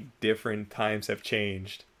vastly different times have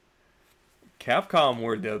changed. Capcom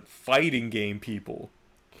were the fighting game people.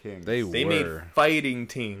 King. They They were. made fighting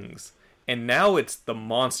things. And now it's the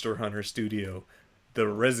Monster Hunter studio, the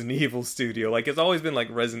Resident Evil studio. Like, it's always been like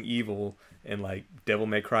Resident Evil and like Devil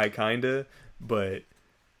May Cry kinda, but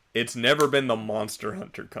it's never been the Monster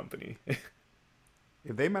Hunter company.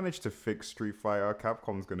 If they manage to fix Street Fighter,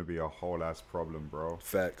 Capcom's gonna be a whole ass problem, bro.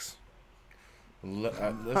 Facts.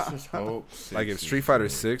 Let's just hope. Like if Street Fighter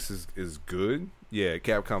 6 is good, yeah,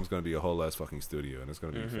 Capcom's gonna be a whole ass fucking studio, and it's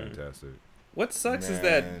gonna be fantastic. What sucks is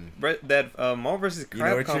Man. that Marvel vs. You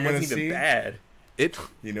know what Capcom you're gonna wasn't even see? bad. It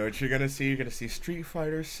You know what you're gonna see? You're gonna see Street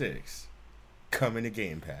Fighter 6 coming to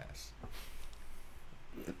Game Pass.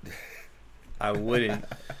 I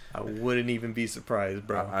wouldn't even be surprised,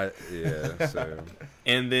 bro. yeah. So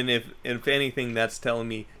And then if anything, that's telling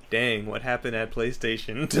me, dang, what happened at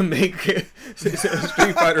PlayStation to make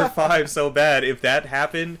Street Fighter 5 so bad? If that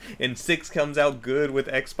happened and 6 comes out good with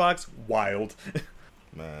Xbox, wild.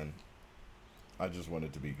 Man, I just want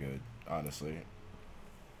it to be good, honestly.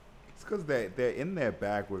 It's because they're in their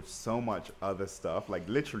bag with so much other stuff, like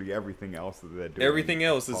literally everything else that they're doing. Everything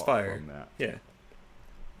else is apart fire. from that. Yeah.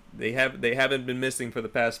 They haven't been missing for the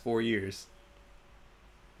past 4 years.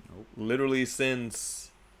 Nope. Literally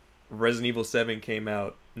since Resident Evil 7 came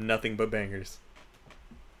out, nothing but bangers.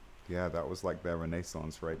 Yeah, that was like their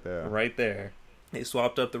renaissance right there. Right there. They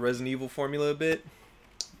swapped up the Resident Evil formula a bit.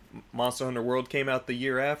 Monster Hunter World came out the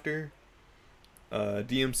year after.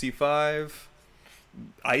 DMC5,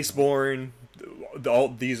 Iceborne, all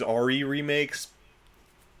these RE remakes.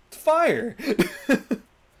 Fire!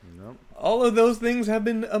 Yep. All of those things have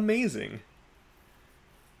been amazing.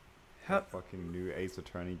 That fucking new Ace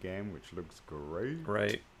Attorney game, which looks great.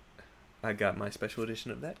 Right. I got my special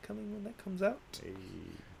edition of that coming when that comes out. Hey.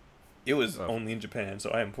 It was Oh. only in Japan, so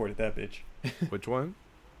I imported that bitch. which one?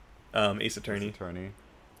 Ace Attorney. Ace Attorney.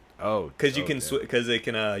 Oh, Because you can okay. because they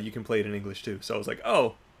can you can play it in English too. So I was like,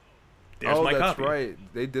 oh, there's my that's copy.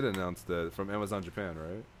 right. They did announce that from Amazon Japan,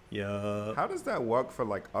 right? Yeah. How does that work for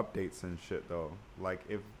like updates and shit though? Like,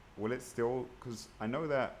 will it still? Because I know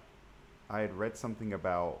that I had read something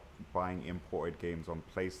about buying imported games on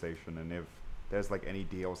PlayStation, and if there's like any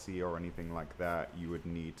DLC or anything like that, you would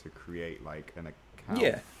need to create like an account.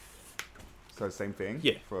 Yeah. So same thing.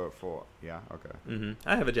 Yeah. For yeah. Okay.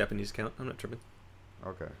 I have a Japanese account. I'm not tripping.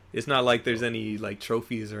 Okay. It's not like there's any like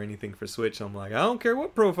trophies or anything for Switch. I'm like, I don't care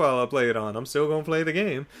what profile I play it on. I'm still gonna play the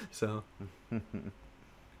game. So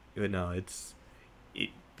But no,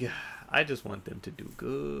 yeah, I just want them to do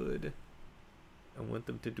good. I want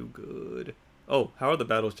them to do good. Oh, how are the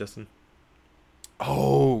battles, Justin?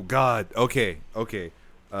 Oh God. Okay.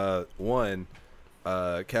 One,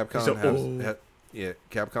 Capcom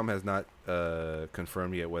Capcom has not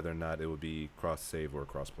confirmed yet whether or not it would be cross save or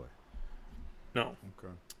crossplay. No.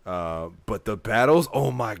 Okay. But the battles,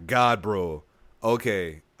 oh my God, bro.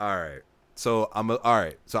 Okay. All right. So all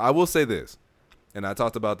right. So I will say this, and I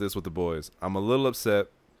talked about this with the boys. I'm a little upset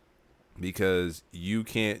because you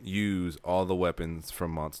can't use all the weapons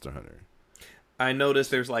from Monster Hunter. I noticed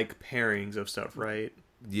there's like pairings of stuff, right?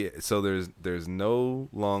 Yeah, so there's no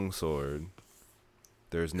longsword,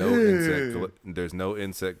 there's no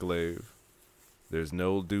insect glaive, there's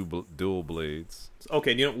no dual blades.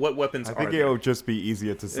 Okay, you know what weapons I are think there? it'll just be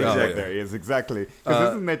easier to say Exactly. what there is exactly. Because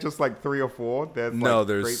isn't there just like 3 or 4? There's No, like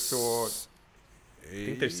there's great sword. I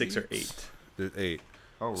think there's 6 or 8. There's 8.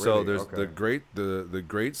 Oh, really? So there's Okay. the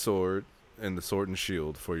great sword and the sword and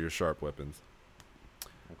shield for your sharp weapons.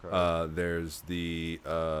 Okay. There's the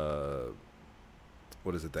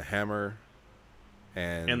what is it? The hammer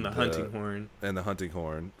and the hunting horn. and the hunting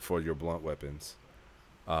horn for your blunt weapons.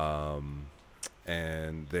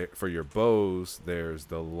 And there, for your bows, there's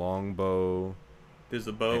the long bow There's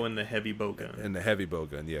the bow and the heavy bow gun. and the heavy bow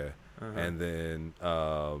gun, yeah. Uh-huh. And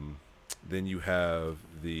then you have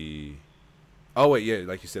the oh wait, yeah,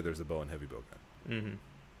 like you said, there's a bow and heavy bow gun.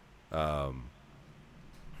 Mm-hmm.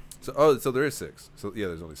 So there is 6. So yeah,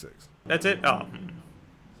 there's only 6. That's it? Oh.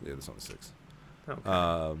 Yeah, there's only 6.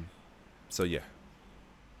 Okay. So yeah.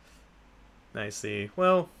 I see.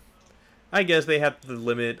 Well, I guess they have the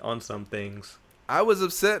limit on some things. I was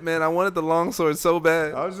upset, man. I wanted the longsword so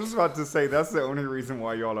bad. I was just about to say that's the only reason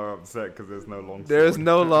why y'all are upset because there's no long sword. There's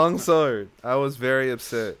no longsword. I was very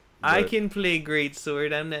upset. I but- can play great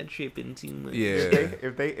sword. I'm not tripping too much. Yeah.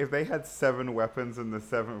 If they had 7 weapons and the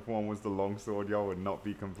 7th one was the long sword, y'all would not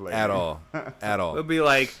be complaining At all. It'll be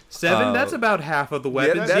like 7. That's about half of the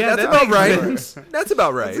weapons. that's that about makes right. sense. That's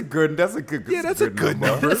about right. That's a good. Yeah, that's a good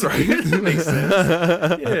number. That's right. That makes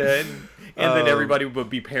sense. Yeah, and then everybody would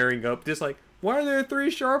be pairing up, just like, why are there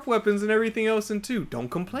 3 sharp weapons and everything else in 2? Don't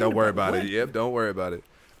complain. Don't worry about what? it. Yep, don't worry about it.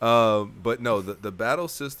 But no, the battle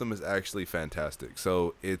system is actually fantastic.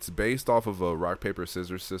 So it's based off of a rock paper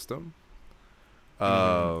scissors system.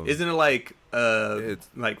 Isn't it like it's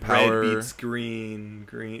like power- red beats green,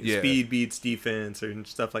 Yeah. speed beats defense or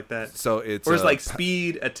stuff like that? So it's Or it's like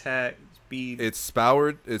speed, attack, speed. it's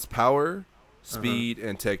power, speed,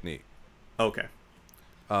 and technique. Okay.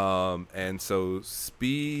 And so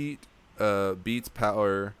speed beats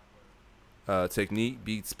power, technique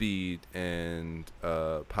beats speed, and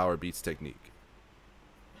power beats technique.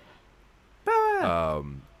 But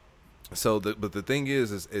the thing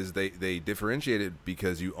is they differentiate it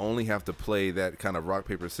because you only have to play that kind of rock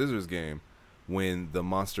paper scissors game when the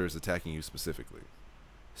monster is attacking you specifically.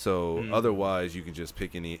 So otherwise, you can just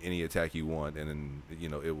pick any attack you want, and then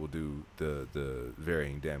it will do the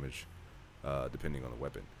varying damage depending on the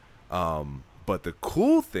weapon. But the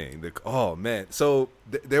cool thing, oh man, so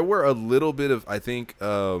there were a little bit of, I think,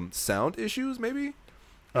 sound issues maybe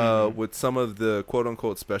with some of the quote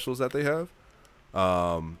unquote specials that they have.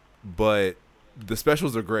 But the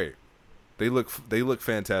specials are great. They look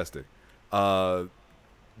fantastic. The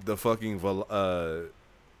fucking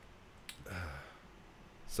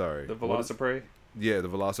sorry, The Velociprey yeah, the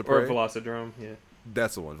Velociprey or Velocidrome, yeah.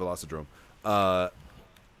 That's the one, Velocidrome.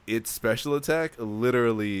 Its special attack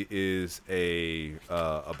literally is a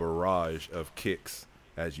barrage of kicks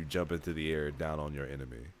as you jump into the air down on your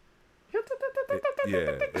enemy.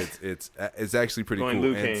 Yeah, it's actually pretty Going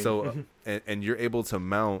cool. Liu And Kang. so and you're able to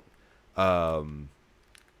mount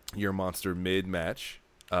your monster mid match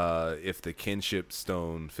if the kinship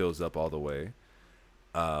stone fills up all the way.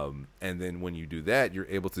 And then when you do that, you're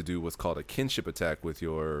able to do what's called a kinship attack with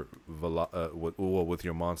your with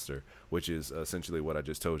your monster, which is essentially what I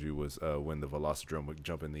just told you was when the Velocidrome would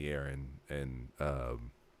jump in the air and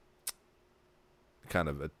kind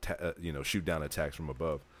of shoot down attacks from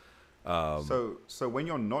above. So when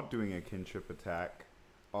you're not doing a kinship attack,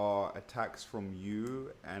 are attacks from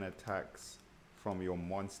you and attacks from your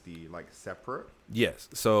monster like separate? Yes.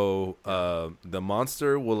 So the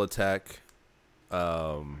monster will attack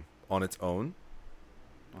on its own.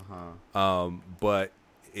 But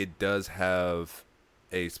it does have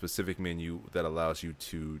a specific menu that allows you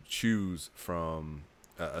to choose from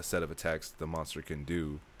a set of attacks the monster can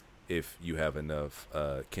do if you have enough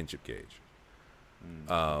kinship gauge.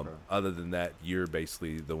 Okay. Other than that, you're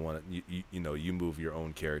basically the one you move your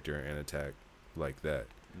own character and attack like that.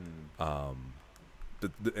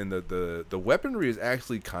 the weaponry is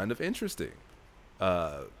actually kind of interesting.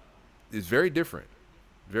 It's very different,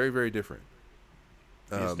 very very different.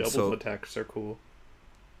 These double attacks are cool.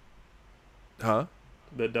 Huh?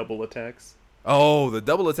 The double attacks. Oh, the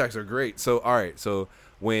double attacks are great. So, all right. So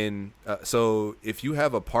when, so if you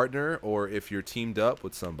have a partner or if you're teamed up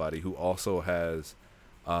with somebody who also has,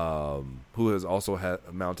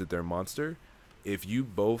 mounted their monster, if you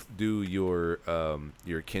both do your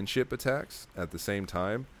kinship attacks at the same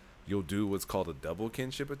time, you'll do what's called a double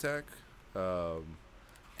kinship attack,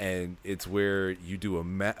 and it's where you do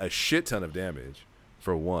a shit ton of damage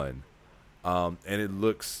for one, and it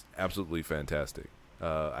looks absolutely fantastic.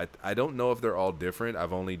 I don't know if they're all different.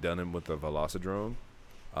 I've only done them with the Velocidrome,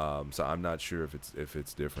 so I'm not sure if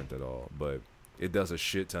it's different at all. But it does a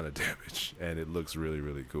shit ton of damage, and it looks really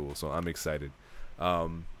really cool. So I'm excited.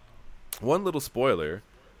 One little spoiler: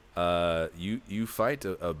 you fight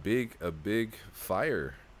a big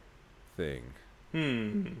fire thing.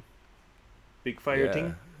 Big fire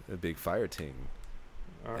ting. A big fire ting.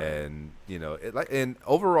 All right. And and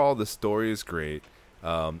overall the story is great.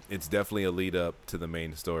 It's definitely a lead up to the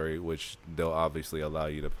main story, which they'll obviously allow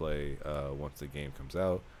you to play once the game comes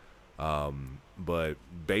out. But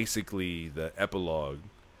basically, the epilogue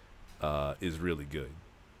is really good.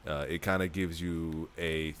 It kind of gives you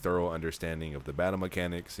a thorough understanding of the battle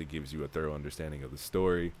mechanics. It gives you a thorough understanding of the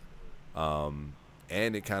story, and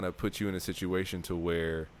it kind of puts you in a situation to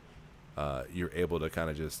where you're able to kind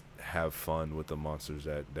of just have fun with the monsters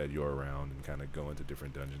that you're around and kind of go into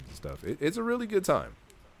different dungeons and stuff. It's a really good time.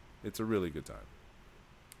 It's a really good time.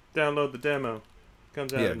 Download the demo.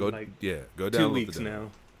 Comes out in go download 2 weeks the demo.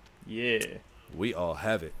 now. Yeah. We all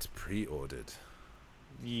have it pre-ordered.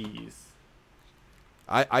 Yes.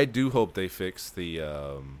 I do hope they fix the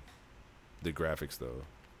graphics though.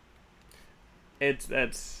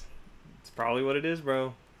 It's probably what it is,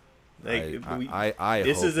 bro. Like I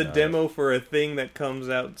this hope is a not. demo for a thing that comes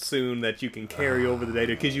out soon that you can carry over the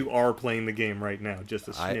data because you are playing the game right now. Just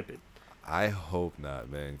a snippet. I hope not,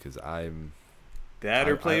 man, because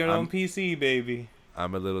Or play it on PC, baby.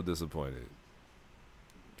 I'm a little disappointed.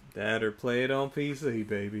 That or play it on PC,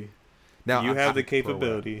 baby. Now you have the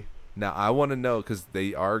capability. Now I want to know because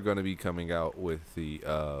they are going to be coming out with the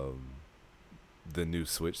new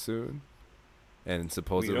Switch soon, and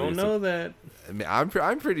supposedly we don't know that. I mean,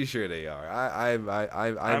 I'm pretty sure they are.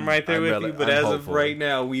 I'm right there with you, but as of right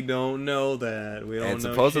now, we don't know that. We don't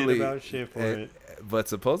know shit about shit for it. But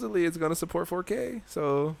supposedly it's going to support 4K.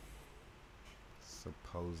 So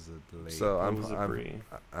supposedly. So I'm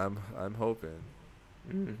hoping.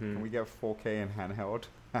 Mm-hmm. Can we get 4K in handheld?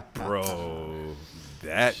 Bro,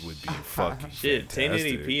 that would be fucking shit.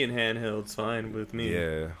 fantastic. 1080p in handheld's fine with me.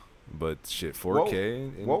 Yeah, but shit,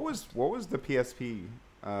 4K. What was the PSP?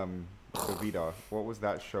 The Vita. What was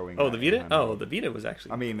that showing? Oh, the Vita. Oh, the Vita was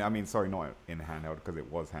actually. I mean, sorry, not in handheld because it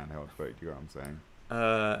was handheld, but you know what I'm saying.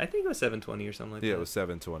 I think it was 720 or something like that. Yeah, it was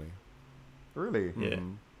 720. Really? Yeah.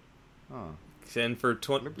 Mm-hmm. Oh. And for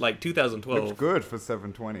 2012. Looks good for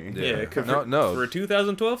 720. Yeah. For a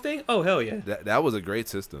 2012 thing? Oh, hell yeah. That was a great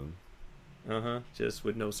system. Just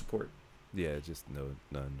with no support. Yeah, just none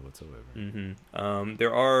whatsoever. Mm-hmm.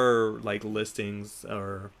 There are like listings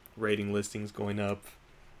or rating listings going up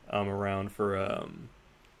around for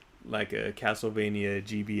like a Castlevania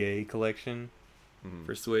GBA collection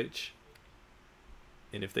for Switch.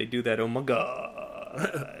 And if they do that, oh my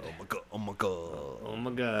god. Oh my god. Oh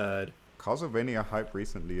my god. Castlevania hype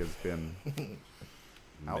recently has been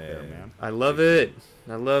out there, man. I love it.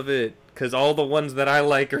 I love it. Because all the ones that I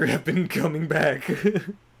like have been coming back.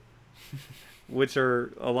 Which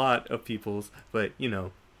are a lot of people's. But, you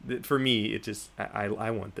know, for me, it just,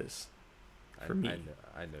 I want this. For me.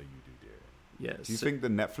 I know you do, dear. Yes. Do you think the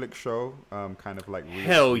Netflix show kind of like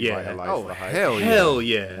hell yeah. revitalized the hype? Hell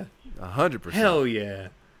yeah. 100%. Hell yeah.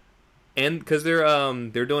 And because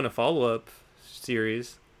they're doing a follow-up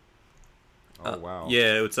series. Oh wow!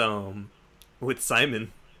 Yeah, it's with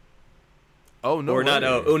Simon. Oh no! Or not?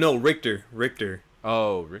 Oh no, Richter.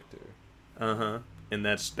 Oh, Richter. And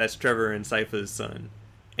that's Trevor and Sypha's son,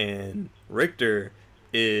 and Richter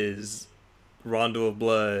is Rondo of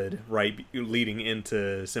Blood, right, leading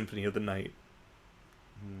into Symphony of the Night.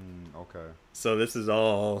 Okay. So this is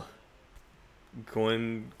all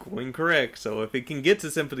going correct. So if it can get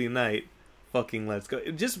to Symphony of the Night. Fucking let's go!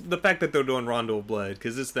 Just the fact that they're doing Rondo of Blood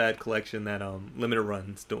because it's that collection that Limited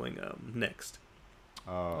Run's doing next.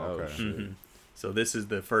 Oh, okay. Mm-hmm. So this is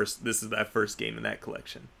that first game in that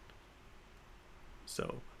collection.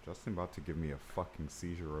 So Justin about to give me a fucking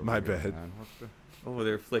seizure over My here, bad. man. What the...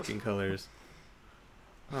 they're flicking colors.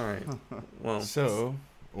 All right. Well, So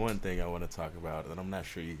one thing I want to talk about, and I'm not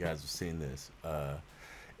sure you guys have seen this.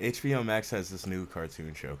 HBO Max has this new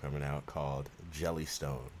cartoon show coming out called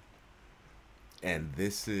Jellystone. And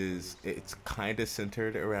it's kind of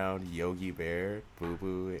centered around Yogi Bear, Boo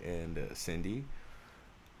Boo, and Cindy.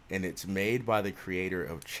 And it's made by the creator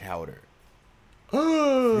of Chowder.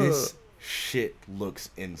 This shit looks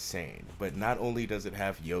insane. But not only does it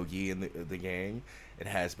have Yogi in the gang, it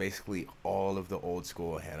has basically all of the old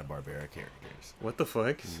school Hanna-Barbera characters. What the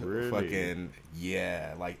fuck? Really? Fucking,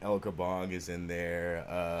 yeah, like El Kabong is in there,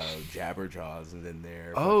 Jabberjaws is in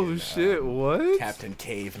there. Oh fucking, shit! What? Captain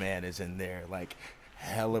Caveman is in there. Like,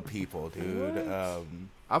 hella people, dude.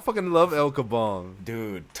 I fucking love El Kabong.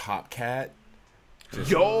 Dude, Top Cat.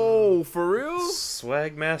 Yo, for real?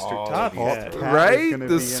 Swag Master All Top of these Hat. guys. Cat Right? is gonna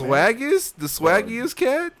The be in it. swaggiest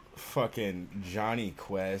cat? Fucking Johnny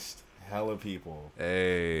Quest. Hella people.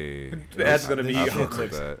 Hey. That's gonna be I This fuck shit with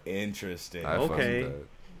looks that. interesting. I fuck with Okay. that.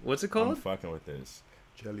 What's it I'm called? fucking with this.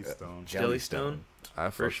 Jellystone. Jellystone? I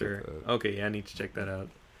fuck For with sure. that. Okay, yeah, I need to check that out.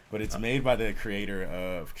 But it's made by the creator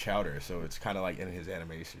of Chowder, so it's kind of like in his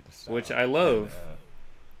animation style. Which I love.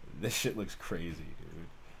 And, this shit looks crazy,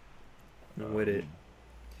 dude. I'm with it.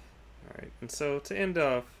 All right, and so to end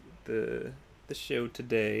off the show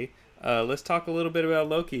today, let's talk a little bit about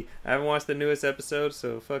Loki. I haven't watched the newest episode,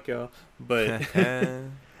 so fuck y'all. But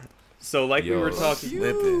so like we were talking,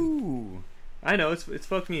 Slipping. I know it's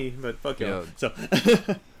fuck me, but fuck y'all. Yo. So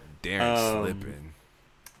Darren slipping.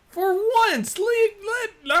 for once,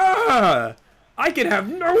 I can have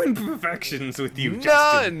no imperfections with you,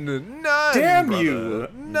 Justin. None. Damn brother. you.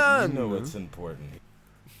 None. You know what's important.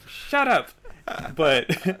 Shut up.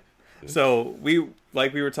 But so we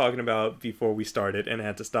were talking about before we started and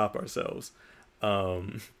had to stop ourselves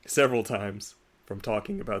several times from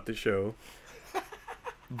talking about the show.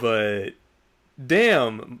 But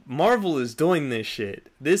damn, Marvel is doing this shit.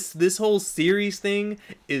 This whole series thing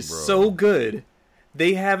is so good.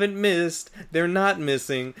 They haven't missed. They're not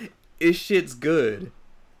missing. This shit's good.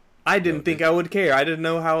 I didn't think I would care. I didn't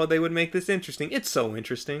know how they would make this interesting. It's so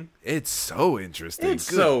interesting. It's so interesting. It's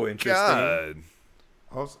Good so interesting.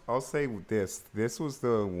 God. I'll say this. This was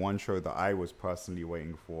the one show that I was personally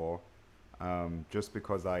waiting for, just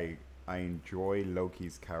because I enjoy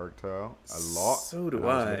Loki's character a lot. So do and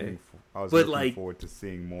I. I was But, looking like- forward to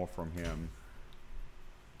seeing more from him.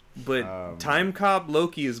 But Time Cop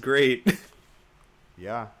Loki is great.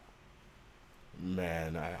 Yeah.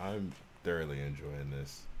 Man, I'm thoroughly enjoying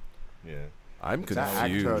this. Yeah. I'm That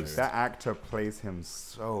confused. actor plays him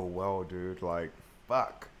so well, dude. Like,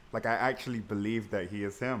 fuck. Like, I actually believe that he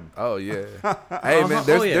is him. Oh yeah. Hey man,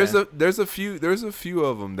 Oh, yeah. there's a few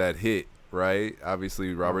of them that hit, right?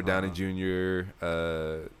 Obviously Robert Downey Jr.,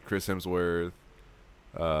 Chris Hemsworth.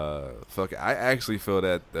 I actually feel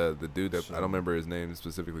that the dude that I don't remember his name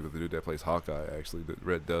specifically, but the dude that plays Hawkeye actually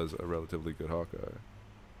does a relatively good Hawkeye.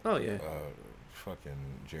 Oh yeah. Fucking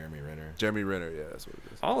Jeremy Renner. Jeremy Renner, yeah, that's what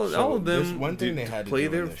it is. All So of there's them. one thing they had to play do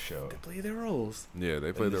their in this show. They play their roles. Yeah,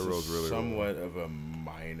 they play And their this roles is really somewhat of a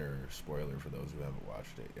minor spoiler for those who haven't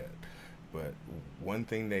watched it yet. But one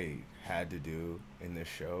thing they had to do in this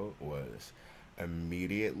show was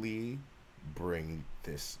immediately bring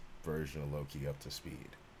this version of Loki up to speed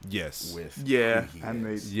well. Yes. with Yeah. who he And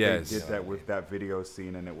they Yes. did that with that video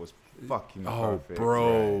scene, and it was fucking Oh, perfect.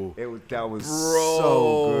 bro. That was Bro.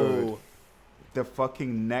 so good. The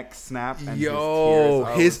fucking neck snap and Yo,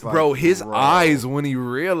 his tears. I was like, his bro. eyes when he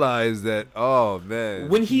realized that. Oh man.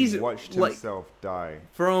 When He he's watched like himself die.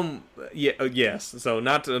 from yes. So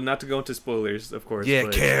not to go into spoilers, of course. Yeah,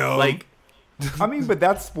 but, kill. like I mean, but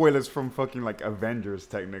that's spoilers from fucking like Avengers,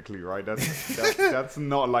 technically, right? That's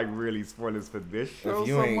not like really spoilers for this show. If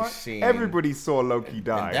you so ain't much. seen- Everybody saw Loki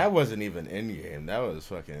die. And that wasn't even Endgame. That was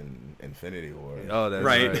fucking Infinity War. Oh, that's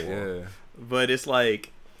Right. right. Yeah. but it's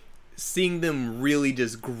like seeing them really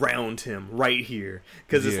just ground him right here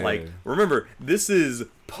because it's Yeah. like remember this is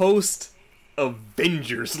post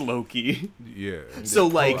Avengers Loki. Yeah. So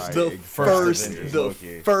like Right, the first Avengers the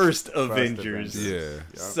Loki. first Avengers. Avengers. Yeah.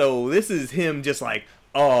 Yep. So this is him just like,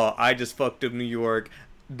 oh, I just fucked up New York.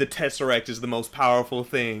 The Tesseract is the most powerful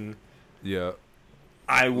thing. Yeah.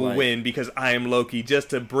 I will Like- win because I am Loki. Just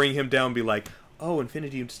to bring him down, and be like, oh,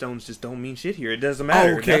 Infinity Stones just don't mean shit here. It doesn't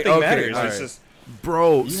matter. Okay, Nothing okay, matters. all It's right. just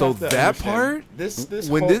Bro, You so have to that understand, part This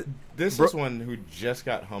when Hulk, this- this is one who just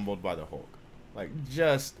got humbled by the Hulk. Like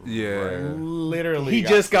just Yeah. literally. he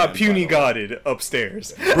just got slammed puny by the Hulk. godded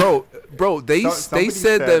upstairs. bro, they Somebody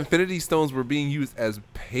said the said- Infinity Stones were being used as It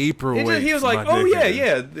paperweights. just- he was like, my oh nigga.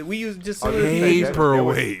 yeah, we use just I was so gonna say,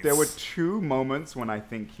 Paperweights. there were 2 moments when I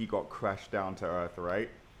think he got crashed down to Earth, right?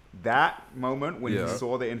 that moment when Yeah. he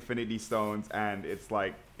saw the Infinity Stones and it's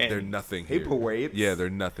like, And They're nothing here. April waits. Yeah, they're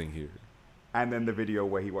nothing here. and then the video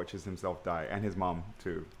where he watches himself die and his mom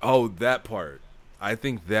too. Oh, that part. I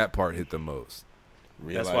think that part hit the most.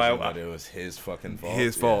 Realizing why that it was his fucking fault.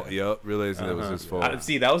 His yeah. fault. Yup. Realizing it was his fault.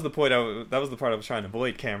 See, that was the point. That was the part I was trying to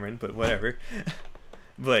avoid, Cameron. But whatever.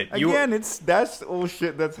 But you. Again, that's all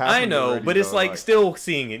shit that's happening. I know, already, but it's though, like still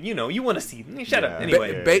seeing it. You know, you want to see. Shut up. Yeah.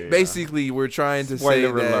 Anyway, Yeah. Basically, we're trying to say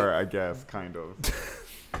spoiler that. alert, I guess, kind of.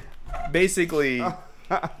 basically,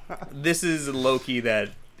 this is Loki that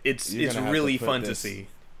it's You're gonna have really to put fun to this- see.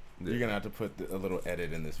 You're gonna have to put a little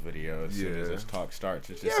edit in this video as soon as Yeah. this talk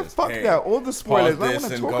starts. It just Yeah, says, fuck hey, that. All the spoilers. I this want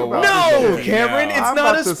to and talk go about watch No, it. Cameron, Yeah. it's I'm not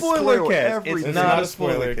about a to spoiler spoil cast. everything. It's Not a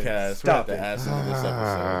spoiler cast. cast. Stop We're it. at the ass into this episode,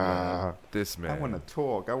 man. This man. I want to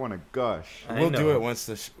talk. I want to gush. I We'll do know. it once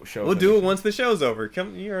the show. We'll do it finishes. once the show's over.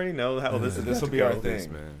 Come, you already know how this is. This will about be to our go. This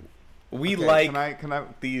thing. man. We Okay, like Can I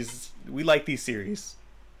these. We like these series,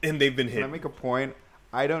 and they've been can I hit. make a point?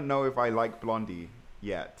 I don't know if I like Blondie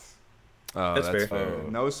yet. Oh, That's that's, fair. fair.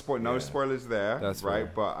 No Yeah. spoilers there. That's right.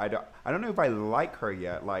 fair. But I don't know if I like her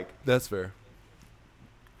yet. Like, That's fair.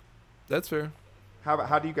 That's fair.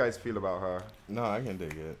 how do you guys feel about her? No, I can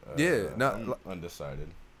dig it. Yeah, not I'm li- undecided.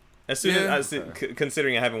 As soon Yeah. as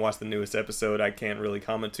considering I haven't watched the newest episode, I can't really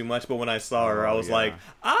comment too much. But when I saw her, I Oh, was yeah.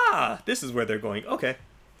 like, this is where they're going. Okay.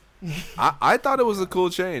 I thought it was a cool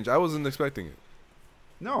change. I wasn't expecting it.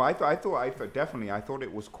 No, I thought definitely. I thought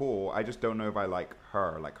it was cool. I just don't know if I like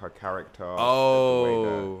her character.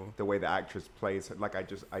 Oh. the way the actress plays her. Like, I'm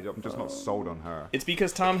just not sold on her. It's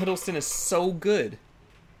because Tom Hiddleston is so good.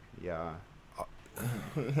 Yeah.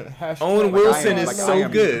 Owen Wilson is I so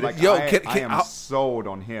am- good. Yo, I am I'll- sold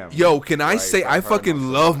on him. Yo, can I Right, say but I her fucking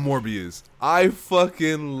not love so Morbius? I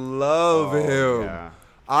fucking love him. Yeah.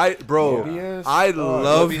 Bro, Morbius? I Oh,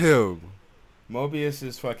 love Morbius. him. Mobius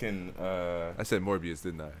is fucking. I said Morbius,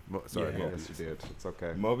 didn't I? Sorry, Yeah. Morbius. Yes, you did. It's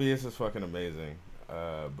okay. Mobius is fucking amazing.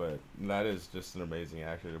 But that is just an amazing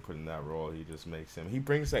actor to put in that role. He just makes him. He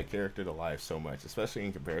brings that character to life so much, especially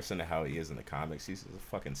in comparison to how he is in the comics. He's a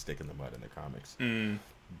fucking stick in the mud in the comics.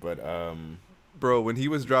 But Bro, when he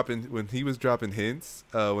was dropping hints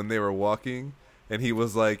when they were walking, and he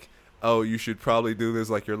was like, "Oh, you should probably do this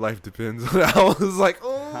like your life depends." I was like,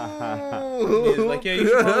 "Oh." He's like, yeah, you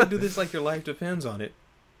should probably do this like your life depends on it.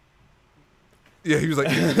 Yeah, he was like,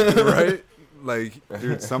 right, like,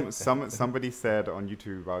 Dude, somebody said on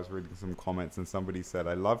YouTube, I was reading some comments, and somebody said,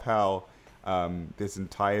 "I love how this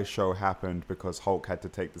entire show happened because Hulk had to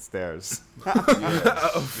take the stairs." this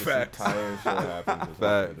facts. entire show happens as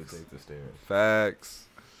well to take the stairs. Facts.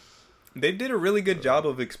 They did a really good job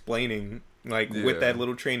of explaining, like, Yeah. with that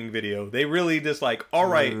little training video. They really just like, all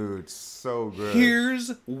right, Dude, so good.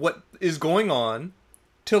 here's what is going on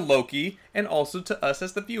to Loki and also to us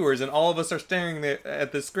as the viewers, and all of us are staring there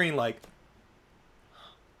at the screen like,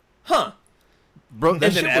 huh. Bro, that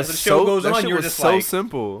And shit then as was the show goes that on, shit you're was just so like-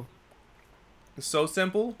 simple. So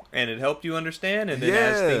simple, and it helped you understand, and then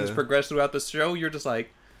as Yeah. things progress throughout the show, you're just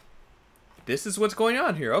like, this is what's going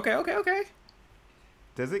on here. Okay.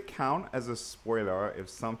 Does it count as a spoiler if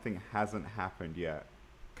something hasn't happened yet?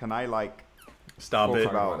 Can I Stop Talk it.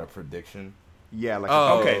 Talk about- about a prediction. yeah, like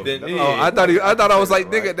Oh, okay, then- that's yeah. Oh, not- I thought I was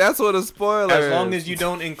like, right? nigga, that's what a spoiler. As long is. as you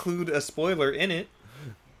don't include a spoiler in it.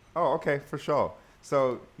 Oh, okay, for sure.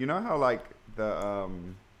 So you know how like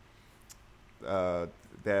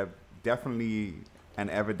they're definitely and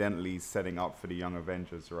evidently setting up for the Young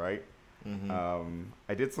Avengers, right?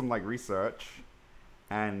 I did some like research,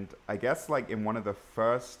 and I guess like in one of the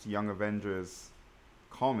first Young Avengers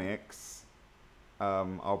comics,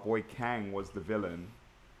 our boy Kang was the villain,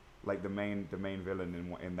 like the main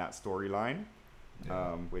villain in that storyline,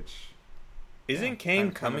 which Isn't Yeah, Kane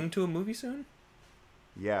kinda- coming to a movie soon?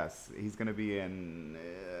 yes, he's gonna be in.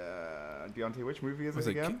 Deontay, which movie is was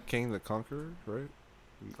it it again? King the Conqueror, right?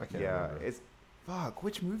 I can't Yeah, remember. it's fuck.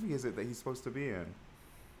 Which movie is it that he's supposed to be in?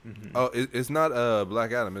 Oh, it's not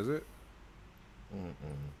Black Adam, is it?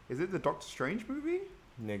 Is it the Doctor Strange movie?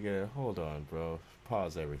 Nigga, hold on, bro.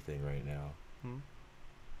 Pause everything right now. Hmm?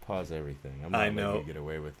 Pause everything. I'm I not know. letting you get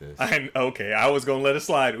away with this. I'm okay. I was gonna let it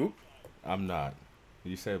slide. Oop. I'm not.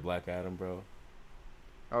 You said Black Adam, bro.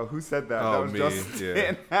 Oh, who said that? Oh, that was me,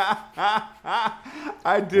 Justin. yeah.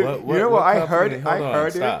 I did. You know what? I heard. company- hold on,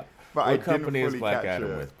 heard stop. it, but What I didn't company fully is Black catch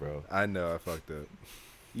Adam it. with, bro? I know, I fucked up.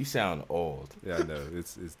 You sound old. Yeah, I know.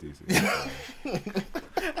 It's decent.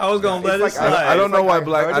 I was gonna let it It's like slide. I don't it's know like why I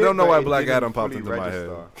Black- heard I don't it, know but why it Black didn't Adam popped fully into my head.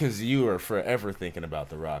 register. Because you are forever thinking about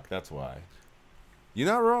The Rock. That's why. You're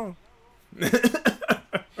not wrong.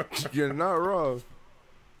 You're not wrong.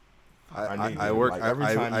 I work. every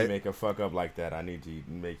time I you make a fuck up like that. I need to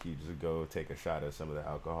make you just go take a shot of some of the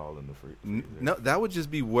alcohol in the freezer. no, that would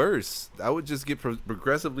just be worse. I would just get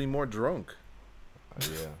progressively more drunk.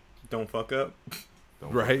 Yeah. Don't fuck up.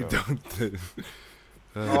 Don't Right? fuck up. Don't.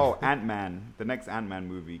 Oh, Ant-Man. The next Ant-Man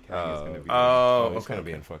movie, Kang is going to be. Oh, it's okay, gonna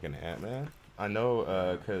be in fucking Ant-Man. I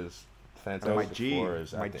know, because my Fantastic G- Four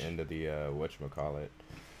is my at the G- end of the whatchamacallit.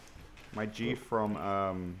 My G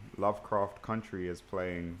from Lovecraft Country is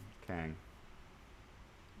playing Kang,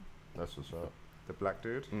 That's what's up. the black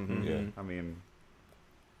dude. Mhm. Yeah. I mean,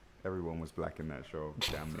 everyone was black in that show,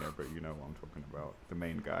 damn near, but you know what I'm talking about. The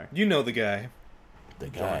main guy. You know the guy. The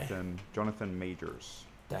guy. Jonathan Majors.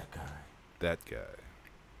 That guy. That guy.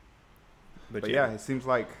 But, But yeah, it seems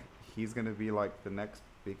like he's going to be like the next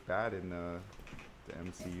big bad in the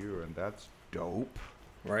MCU, and that's dope.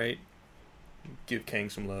 right. Give Kang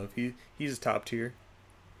some love. He's top tier.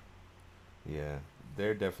 Yeah.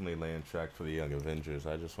 They're definitely laying track for the Young Avengers.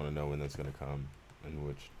 I just want to know when that's gonna come and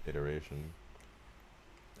which iteration.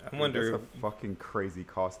 I wonder. That's a fucking crazy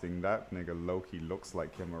casting. That nigga Loki looks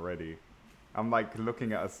like him already. I'm like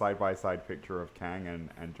looking at a side-by-side picture of Kang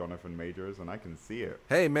and Jonathan Majors, and I can see it.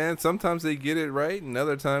 Hey man, sometimes they get it right, and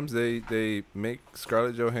other times they make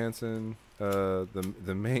Scarlett Johansson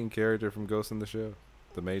the main character from Ghost in the Shell,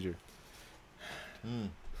 the Major.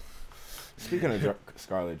 Speaking of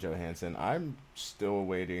Scarlett Johansson, I'm still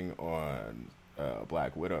waiting on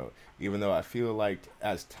Black Widow. Even though I feel like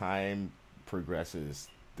as time progresses,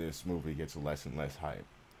 this movie gets less and less hype.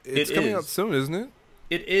 It's It coming is. out soon, isn't it?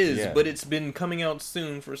 It is, Yeah. but it's been coming out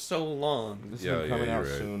soon for so long. This Yeah, is coming yeah, out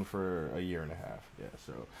you're right. soon for a year and a half. Yeah,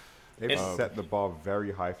 so They've It's- set the bar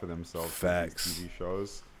very high for themselves with Facts. these TV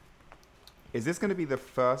shows. Is this going to be the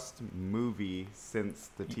first movie since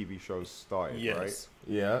the TV shows started, Yes. right?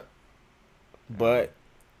 yeah, but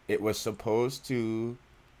it was supposed to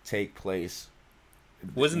take place.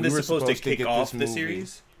 Wasn't we this were supposed to kick get off this the movie-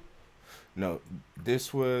 series? No,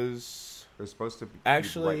 this was It was supposed to be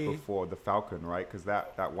Actually- right before the Falcon, right? Because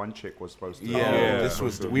that one chick was supposed to. yeah. Oh, This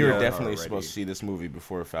was supposed to we were be definitely already. supposed to see this movie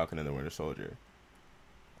before Falcon and the Winter Soldier.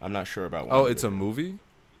 I'm not sure about. Oh, it's a WandaVision. movie.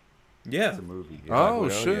 Yeah. It's a movie. Oh, Black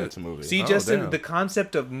Widow, shit. Yeah, it's a movie. See, Oh, Justin, damn. the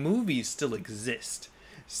concept of movies still exist.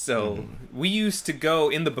 So we used to go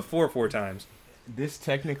in the before 4 times. This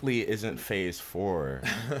technically isn't Phase 4.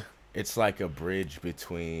 It's like a bridge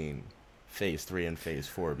between Phase 3 and Phase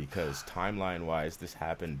 4 because timeline-wise, this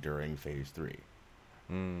happened during Phase 3.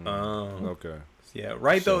 Oh, Okay. yeah,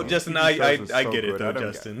 right. Though, So- Justin, TV I shows are I so get it good. though, I don't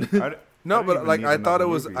Justin. No, don't but even like need I thought another it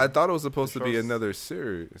was. movie. I thought it was supposed The to be show's- another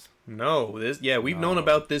series. No, we've known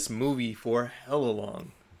about this movie for hella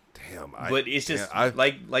long. Damn. But it's just I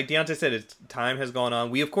like Deontay said, it's, time has gone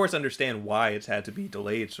on. We of course understand why it's had to be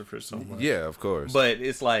delayed for so much. yeah, of course. But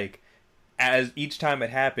it's like as each time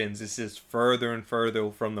it happens, it's just further and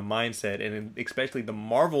further from the mindset, and especially the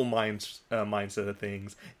Marvel mindset of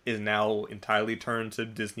things is now entirely turned to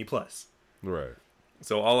Disney Plus. right.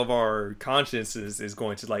 So all of our consciences is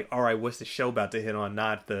going to like, all right, what's the show about to hit on?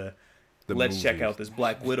 Not the let's check movies. out this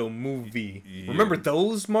Black Widow movie. Yeah. Remember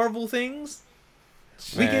those Marvel things?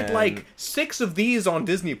 We get Man. like 6 of these on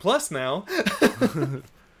Disney Plus now.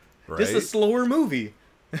 Right. Just a slower movie.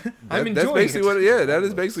 I'm enjoying that's basically it. what. Yeah, that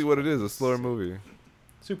is basically what it is. A slower movie.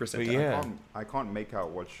 Super But Sentai. yeah. I can't make out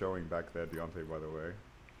what's showing back there, Deontay. By the way.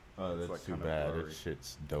 Oh, It's, that's like, too kinda bad. blurry. That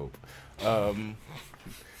shit's dope.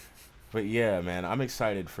 But yeah, man, I'm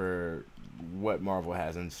excited for what Marvel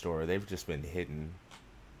has in store. They've just been hitting.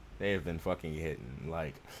 They have been fucking hitting.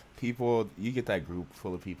 Like, people, you get that group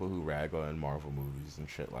full of people who rag on Marvel movies and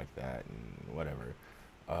shit like that and whatever.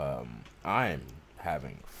 I'm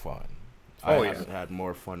having fun. Oh, I yeah. haven't had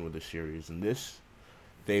more fun with the series. And this,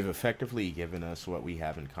 they've effectively given us what we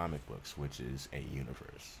have in comic books, which is a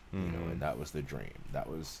universe. You know, and that was the dream. That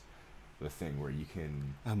was the thing where you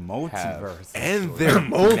can A multiverse. And actually. they're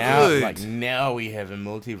now, good. like now we have a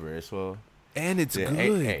multiverse. Well, And it's yeah,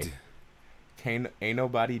 good. ain't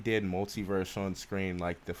nobody did multiverse on screen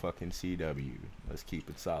like the fucking CW. Let's keep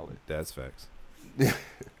it solid. That's facts.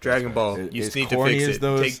 Dragon Ball. As- You as need to corny fix as it.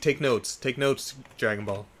 those- Take notes. Take notes, Dragon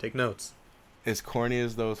Ball. Take notes. As corny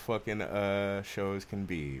as those fucking shows can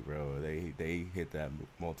be, bro, they hit that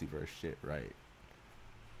multiverse shit right.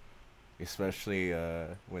 Especially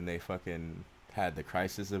when they fucking had the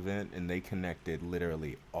Crisis event and they connected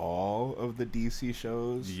literally all of the DC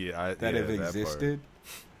shows Yeah, that have part. existed.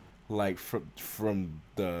 Like from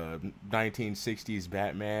the 1960s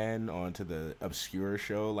Batman onto the obscure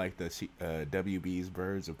show like the WB's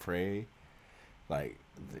Birds of Prey, like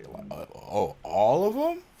all of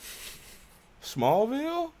them.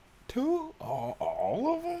 Smallville too,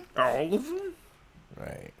 all of them. All of them?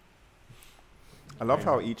 Right. I love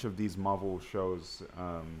how each of these Marvel shows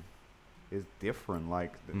is different.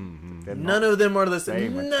 Like they're None not of them are the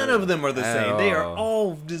same. same at None all. of them are the At same. They are all.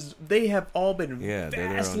 all they have all been Yeah, they're their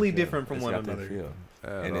own vastly feel. different from It's one got their another. feel.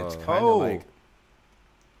 At And it's all. kind of Oh. like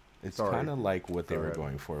it's Sorry. kind of like what they Go were ahead.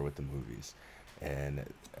 going for with the movies, and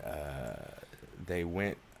they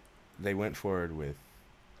went forward with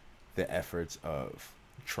the efforts of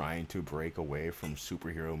trying to break away from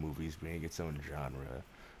superhero movies being its own genre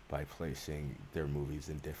by placing their movies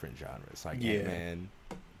in different genres. Like Yeah. Ant-Man,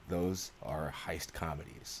 those are heist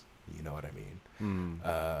comedies. You know what I mean?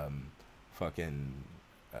 Fucking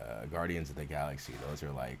Guardians of the Galaxy, those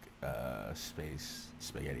are like space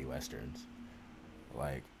spaghetti westerns.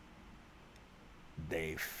 Like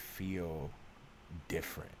they feel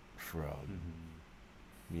different from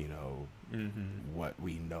you know what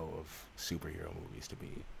we know of superhero movies to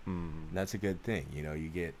be. And that's a good thing. You know, you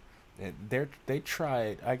get they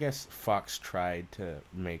tried, I guess Fox tried to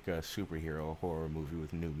make a superhero horror movie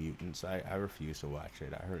with New Mutants. I refuse to watch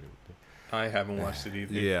it. I heard it. I haven't watched it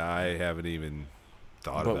either. Yeah, I haven't even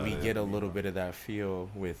thought But about we it. get a little bit of that feel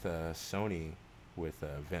with Sony with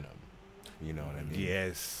Venom. You know what I mean?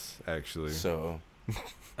 Yes, actually. So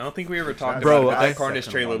I don't think we ever talked Bro, about it. I- That Carnage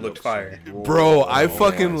trailer looked fire. Bro, I Oh,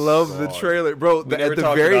 fucking my love the God. trailer, bro. We At never the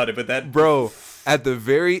talked very, about it, but that bro, at the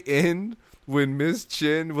very end when Miss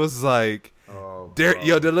Chin was like, Oh,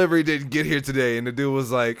 Your delivery didn't get here today," and the dude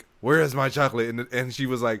was like, "Where is my chocolate?" And she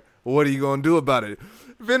was like, "What are you gonna do about it?"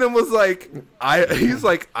 Venom was like, he's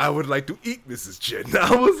like, "I would like to eat Mrs. Chin."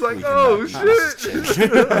 I was like, "Oh shit!"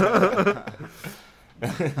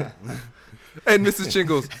 And Mrs. Chin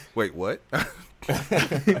goes, "Wait, what?" Has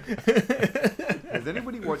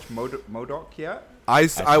anybody watched MODOK yet? I I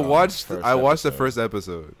saw watched the first I watched the episode. first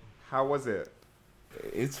episode. How was it?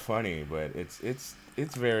 It's funny, but it's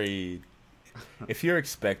very. If you're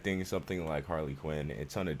expecting something like Harley Quinn,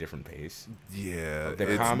 it's on a different pace. Yeah,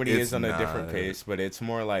 The comedy is on a different pace, but it's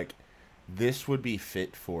more like this would be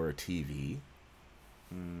fit for TV.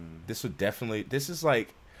 This would definitely. This is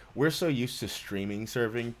like we're so used to streaming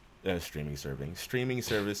service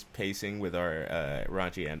pacing with our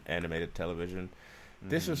raunchy animated television.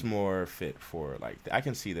 This is more fit for like I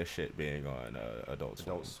can see this shit being on Adult Swim.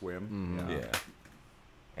 Adult Swim. Yeah.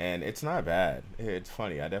 And it's not bad. It's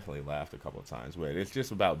funny. I definitely laughed a couple of times, but it's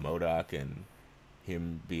just about MODOK and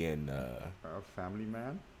him being A family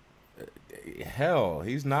man. hell.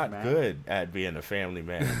 He's not Man. good at being a family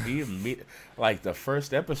man. Like the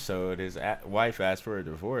first episode, his wife asked for a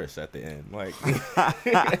divorce at the end. Like,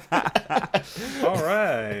 all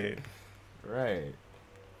right. right.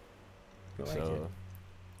 I like So,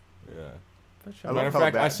 yeah. I Matter love of how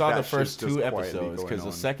fact, I that- saw the that first shit's just two quietly episodes going because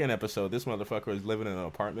the on. second episode, this motherfucker was living in an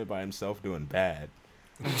apartment by himself doing bad.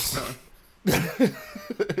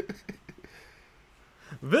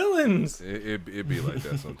 Villains. It'd be like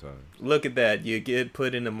that sometimes. Look at that. You get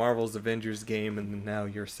put in a Marvel's Avengers game, and now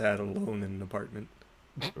you're sad alone in an apartment.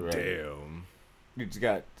 Right. Damn. He's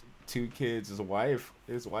got two kids. His wife,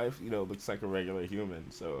 you know, looks like a regular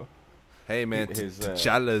human. So Hey man, His,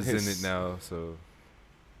 T'Challa's in his- it now, so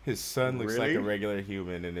his son looks like Really? a regular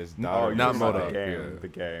human, and his Oh, daughter, you're not talking about MODOK, the game. yeah. The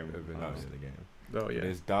game. Avengers in the game. Oh yeah. And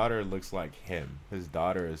his daughter looks like him. His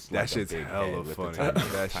daughter is that like shit's a big hella head with the funny. tiny-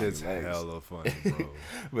 That tiny shit's legs. hella funny, bro.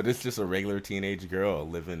 But it's just a regular teenage girl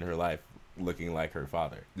living her life looking like her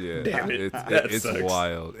father. Yeah, Damn it. it's That it's sucks.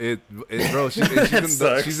 wild. Bro,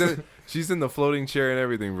 she's in the floating chair and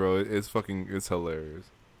everything, bro. It's hilarious.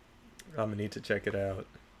 I'm gonna need to check it out.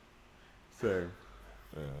 So,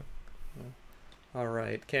 Yeah. All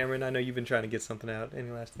right, Cameron. I know you've been trying to get something out. Any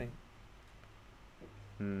last thing?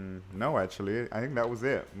 no, actually, I think that was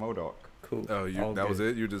it. MODOK. Cool. Oh, All that was good.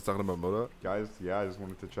 it? You were just talking about MODOK? Guys, yeah, I just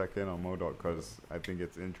wanted to check in on MODOK because I think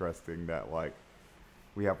it's interesting that, like,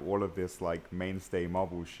 we have all of this, like, mainstay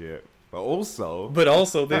Marvel shit, but also But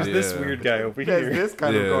also, there's this Yeah. weird guy over there's here. this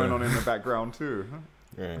kind of Yeah. going on in the background, too.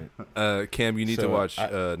 Right. Cam, you need to So, watch I-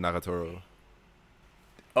 Nagatoro.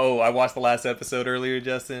 Oh, I watched the last episode earlier,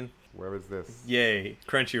 Justin. Where is this? Yay,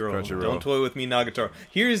 Crunchyroll. Crunchyroll. Don't toy with me, Nagatoro.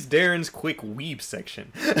 Here's Darren's quick weeb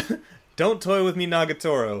section. Don't toy with me,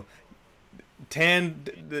 Nagatoro.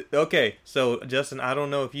 Okay, so Justin, I don't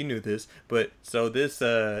know if you knew this, but so this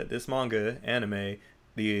manga anime,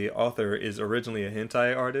 the author is originally a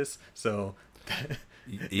hentai artist, so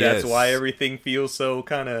that's why everything feels so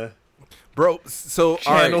kind of Bro, so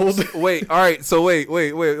Channeled. all right, so wait,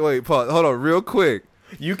 pause. Hold on, real quick.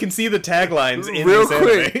 you can see the taglines in Real this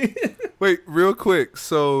anime. Wait, real quick.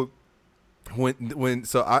 So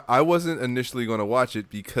I wasn't initially going to watch it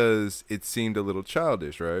because it seemed a little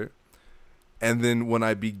childish, right? And then when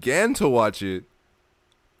I began to watch it,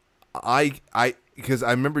 because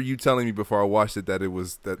I remember you telling me before I watched it that it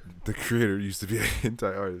was that the creator used to be a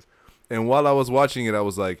hentai artist, and while I was watching it, I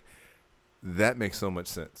was like, that makes so much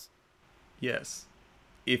sense. Yes.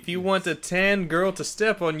 If you want a tan girl to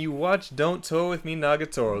step on you, watch Don't Toy With Me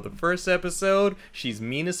Nagatoro. The first episode, she's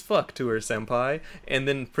mean as fuck to her senpai, and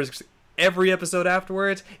then every episode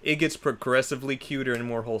afterwards, it gets progressively cuter and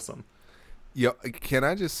more wholesome. Yo, can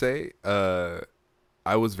I just say,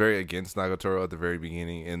 I was very against Nagatoro at the very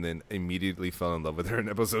beginning, and then immediately fell in love with her in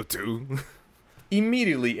episode 2.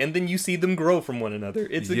 Immediately, and then you see them grow from one another.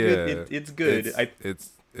 It's good. It's good.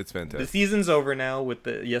 It's fantastic. The season's over now with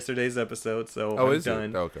the yesterday's episode, so I'm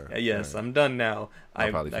done. Okay. Yes, I'm done now. I'll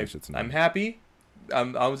probably finish it tonight. I'm happy.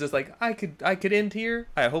 I was just like, I could end here.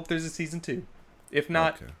 I hope there's a season 2. If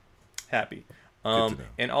not, happy.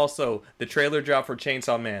 And also the trailer drop for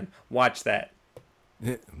Chainsaw Man. Watch that.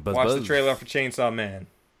 Watch the trailer for Chainsaw Man.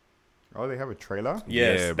 Oh, they have a trailer?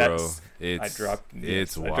 Yes, yeah, bro.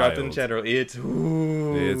 It's wild. I dropped in general. It's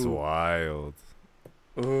wild.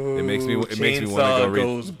 Ooh, it makes me want to go read.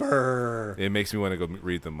 Goes burr. It makes me want to go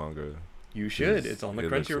read the manga. You should. It's on the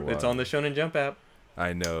Crunchyroll. It's on the Shonen Jump app.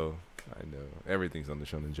 I know. Everything's on the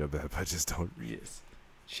Shonen Jump app. I just don't read. Yes.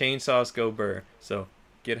 Chainsaws go burr. So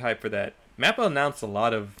get hyped for that. Mappa announced a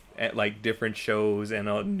lot of like different shows and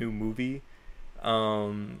a new movie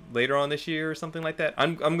later on this year or something like that.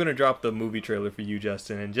 I'm gonna drop the movie trailer for you,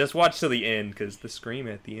 Justin, and just watch till the end because the scream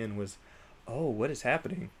at the end was, oh, what is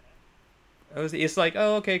happening? It's like,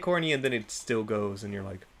 oh, okay, corny, and then it still goes, and you're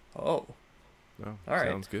like, oh, all right,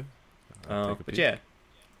 sounds good. But yeah,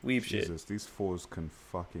 weeb shit. Jesus, these fools can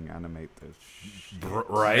fucking animate this shit.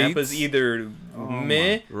 Right? Mappa's either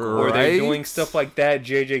meh or they're doing stuff like that.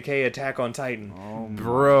 JJK Attack on Titan. Oh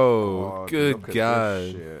bro, good God.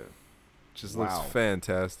 God. Just looks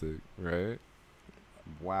fantastic, right?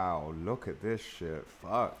 Wow, look at this shit.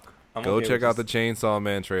 Fuck. Go check out the Chainsaw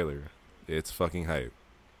Man trailer. It's fucking hype.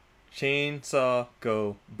 Chainsaw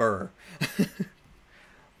go burr.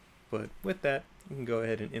 But with that, we can go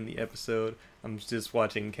ahead and end the episode. I'm just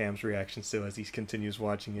watching Cam's reaction still as he continues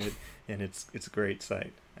watching it, and it's a great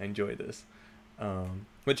sight. I enjoy this.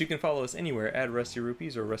 But you can follow us anywhere at Rusty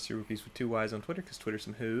Rupees or Rusty Rupees with 2 Y's on Twitter, because Twitter's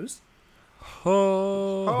some who's. You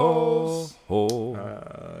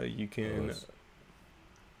can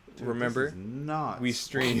remember we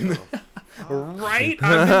stream right.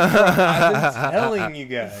 I've been telling you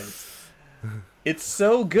guys, it's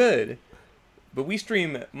so good. But we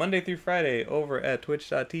stream Monday through Friday over at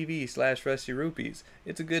twitch.tv/RustyRupees.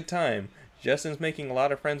 It's a good time. Justin's making a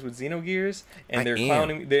lot of friends with Xenogears, and they're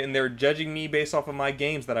clowning, and they're judging me based off of my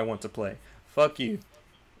games that I want to play. Fuck you.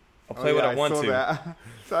 I'll play what I want to. That.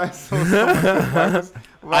 So I saw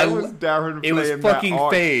why was Darren playing it was fucking that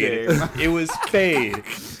art Fade. game? It was Fade.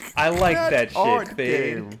 I like that shit,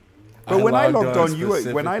 Fade. Game. But when I logged on, you were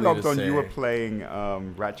say- playing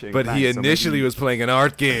Ratchet and But Clank, he so initially maybe- was playing an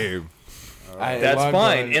art game. That's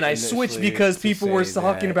fine, and I switched because people were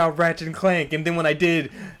talking about Ratchet and Clank, and then when I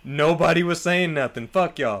did, nobody was saying nothing.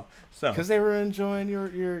 Fuck y'all. So Because they were enjoying your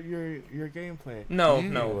gameplay. no.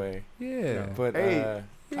 Anyway. Yeah. But Hey,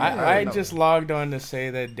 I no. just logged on to say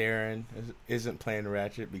that Darren isn't playing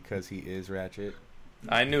Ratchet because he is Ratchet.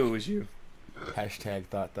 I knew it was you. Hashtag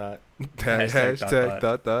thought.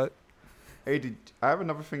 Hashtag. Hey, I have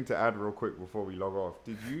another thing to add real quick before we log off.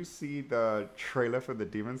 Did you see the trailer for the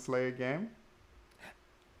Demon Slayer game?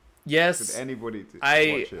 Yes, Did anybody watch I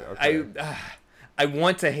it? Okay. I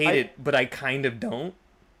want to hate it, but I kind of don't.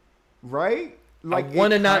 Right? I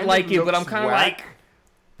want to it not kind like of it, but I'm looks kind of whack, like.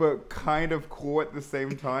 but kind of cool at the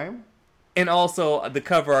same time. And also, the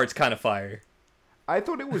cover art's kind of fire. I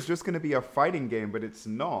thought it was just going to be a fighting game, but it's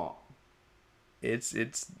not. It's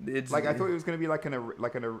Like I thought it was going to be like an what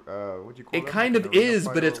do you call it? It kind of is,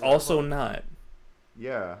 but it's also not.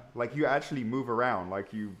 Yeah, like you actually move around. Like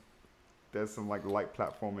there's some like light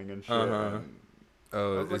platforming and shit. Uh-huh. And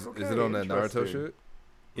Oh, I was is like, it okay, on that Naruto interesting. shit?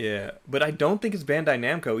 Yeah, but I don't think it's Bandai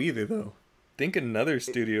Namco either, though. I think another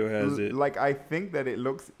studio has it. Like I think that it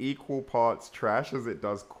looks equal parts trash as it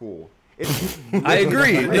does cool. It's, I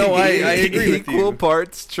agree. No, I agree with Equal you.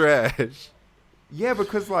 parts trash. yeah,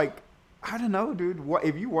 because like I don't know, dude. What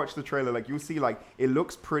if you watch the trailer? Like you'll see, like it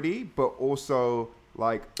looks pretty, but also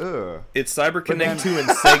like It's CyberConnect then- 2 and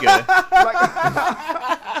Sega.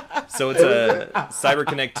 like So it's a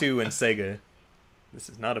CyberConnect 2 and Sega. This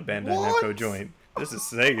is not a Bandai What? Namco joint. This is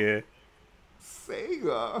Sega.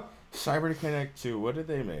 Sega. CyberConnect 2, what did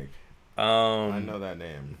they make? I know that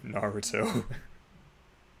name. Naruto.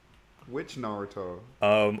 Which Naruto?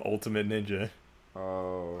 Ultimate Ninja.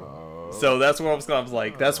 Oh. So that's what I was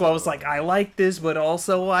like. That's why I was like, I like this, but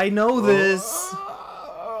also I know this.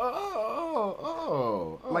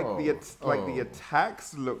 the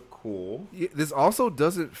attacks look cool. Yeah, this also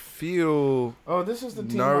doesn't feel. Oh, this is the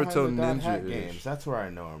team Naruto behind the Dot Hat Ninja-ish. games. That's where I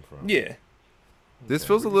know him from. Yeah. This Okay.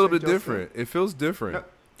 feels a What'd little you bit say, different. It feels different. No,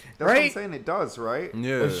 That's what I'm Right? saying. It does, right?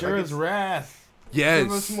 Yeah. Asura's Wrath. Yes.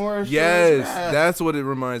 Give us more Asura's Yes. Wrath. That's what it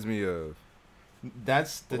reminds me of.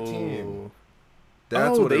 That's the Oh. team.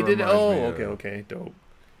 That's oh, what they it did. reminds Oh, me of. okay, dope.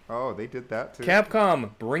 Oh, they did that too.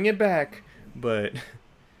 Capcom, bring it back, but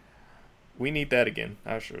we need that again.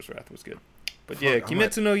 Ashura's Wrath was good, but yeah, Fuck, I might-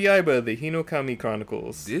 Kimetsu no Yaiba, the Hinokami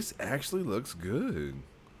Chronicles, This actually looks good.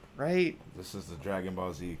 right? This is the Dragon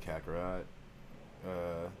Ball Z Kakarot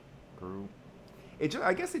group.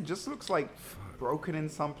 I guess it just looks like broken in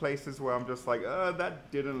some places where I'm just like,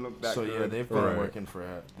 that didn't look that So good. yeah, they've been Right. working for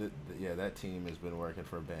that team has been working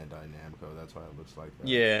for Bandai Namco. That's why it looks like that.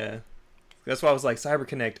 Yeah, that's why I was like Cyber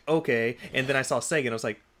Connect, okay, and then I saw Sega and I was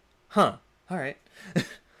like, huh, all right,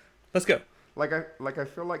 let's go. Like I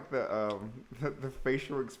feel like the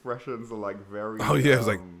facial expressions are like very Oh, yeah, it's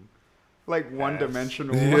like one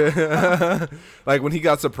dimensional. Yeah. Like when he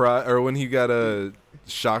got surprised, or when he got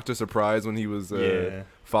shocked or surprised when he was Yeah.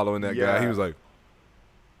 following that guy. Yeah. He was like,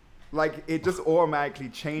 Like it just automatically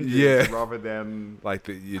changes Yeah. rather than you I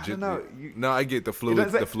just don't know. no, I get the it fluid.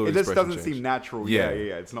 doesn't, The fluid it just expression doesn't change. seem natural. Yeah.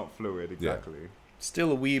 Yeah. It's not fluid exactly.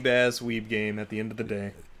 Still a weeb ass weeb game at the end of the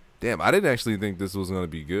day. Damn, I didn't actually think this was gonna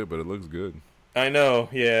be good, but it looks good. I know,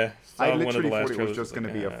 yeah. Saw I one of the literally last thought it was trailers, just going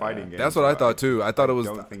to be a like, fighting game. That's what I so thought too. I thought it was.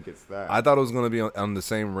 don't think it's that. I thought it was gonna be on the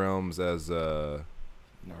same realms as Naruto.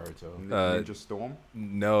 Ninja Storm.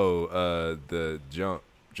 the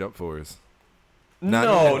Jump Force. No, Not-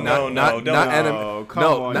 no, not- no, not no. anim- Oh, come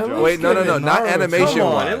no, on, not- Joe. wait, no, Naruto. not animation Come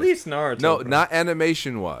on, wise. at least Naruto. No, bro. not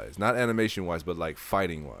animation wise, but like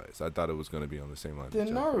fighting wise. I thought it was gonna be on the same line. Then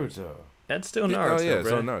as Jump Force. Naruto. That's still Yeah, Naruto, oh yeah,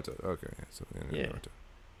 bro. so Naruto. Okay, so Yeah. Naruto.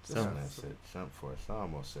 This So- one I said Jump Force. I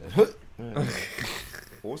almost said.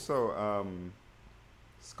 Also,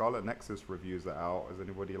 Scarlet Nexus reviews are out. Has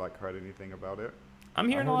anybody like heard anything about it? I'm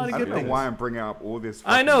hearing a lot of I good don't know things. why I'm bringing up all this.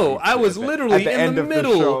 I fucking know. shit I was at the- literally at the in end the of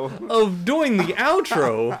middle show. of doing the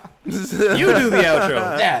outro. You do the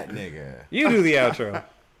outro. that nigga. You do the outro.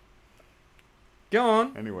 Go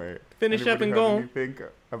on. Anyway, Finish up anybody and heard go on. Anything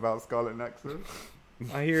about Scarlet Nexus?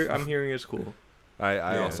 I'm hearing it's cool. I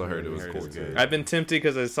Yeah, also heard it was heard cool it's too. good. I've been tempted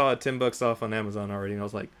because I saw it $10 off on Amazon already, and I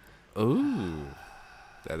was like, Ooh,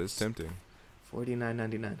 that is tempting.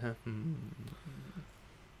 $49.99, huh? Mm.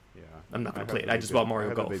 Yeah, I'm not gonna I play heard it. that I they just did- bought Mario I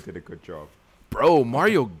heard that Golf. They did a good job. Bro,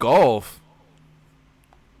 Mario Golf.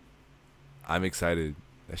 I'm excited.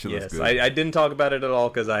 That shit Yes, looks good. I didn't talk about it at all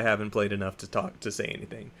because I haven't played enough to say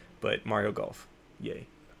anything. But Mario Golf, yay,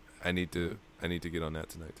 I need to get on that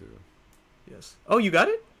tonight too. yes. Oh, you got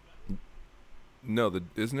it? No,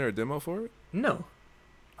 isn't there a demo for it? No,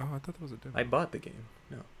 Oh, I thought there was a demo. I bought the game.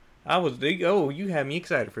 No, I was. Oh, you had me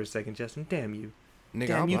excited for a second, Justin. Damn you! Nigga,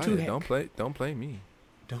 damn I'll you buy too, it. heck. Don't play me.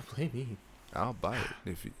 Don't play me. I'll buy it.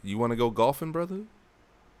 If you want to go golfing, brother.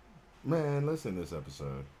 Man, listen to this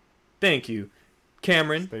episode. Thank you,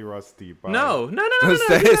 Cameron. Stay rusty. Bye. No. Stay-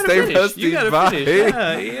 You gotta stay finish. rusty, You gotta bye. finish.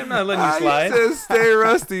 Yeah, I'm not letting you I slide. said stay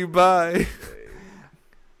rusty. Bye.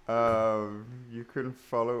 You can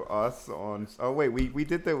follow us on. Oh wait, we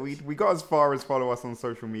got as far as follow us on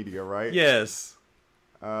social media, right? Yes.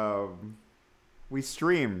 We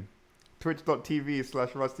stream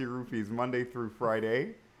twitch.tv/rustyrupees Monday through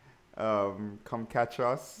Friday. Come catch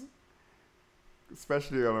us,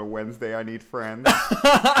 especially on a Wednesday. I need friends.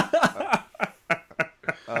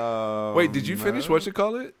 Wait, did you finish what you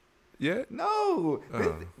call it? Yeah. No,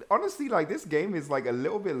 honestly, like this game is like a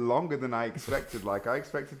little bit longer than I expected. Like I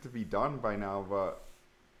expected to be done by now, but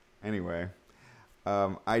anyway,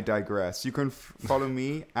 I digress. You can follow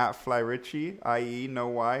me at FlyRichie, i.e. no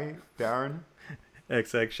Y, Darren,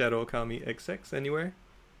 XX Shadow Okami XX anywhere?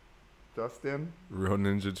 Justin, Real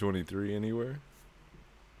Ninja 23 anywhere?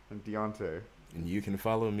 and Deontay. And you can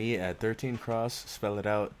follow me at 13 Cross. Spell it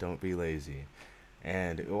out. Don't be lazy.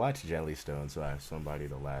 And watch Jellystone so I have somebody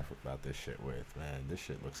to laugh about this shit with. Man, this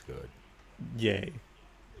shit looks good. Yay.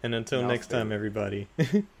 And until Now next stay- time, everybody,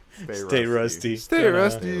 Stay, stay rusty. Stay Ta-da.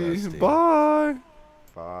 rusty. Stay rusty. Bye.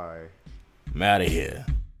 Bye. I'm out of here.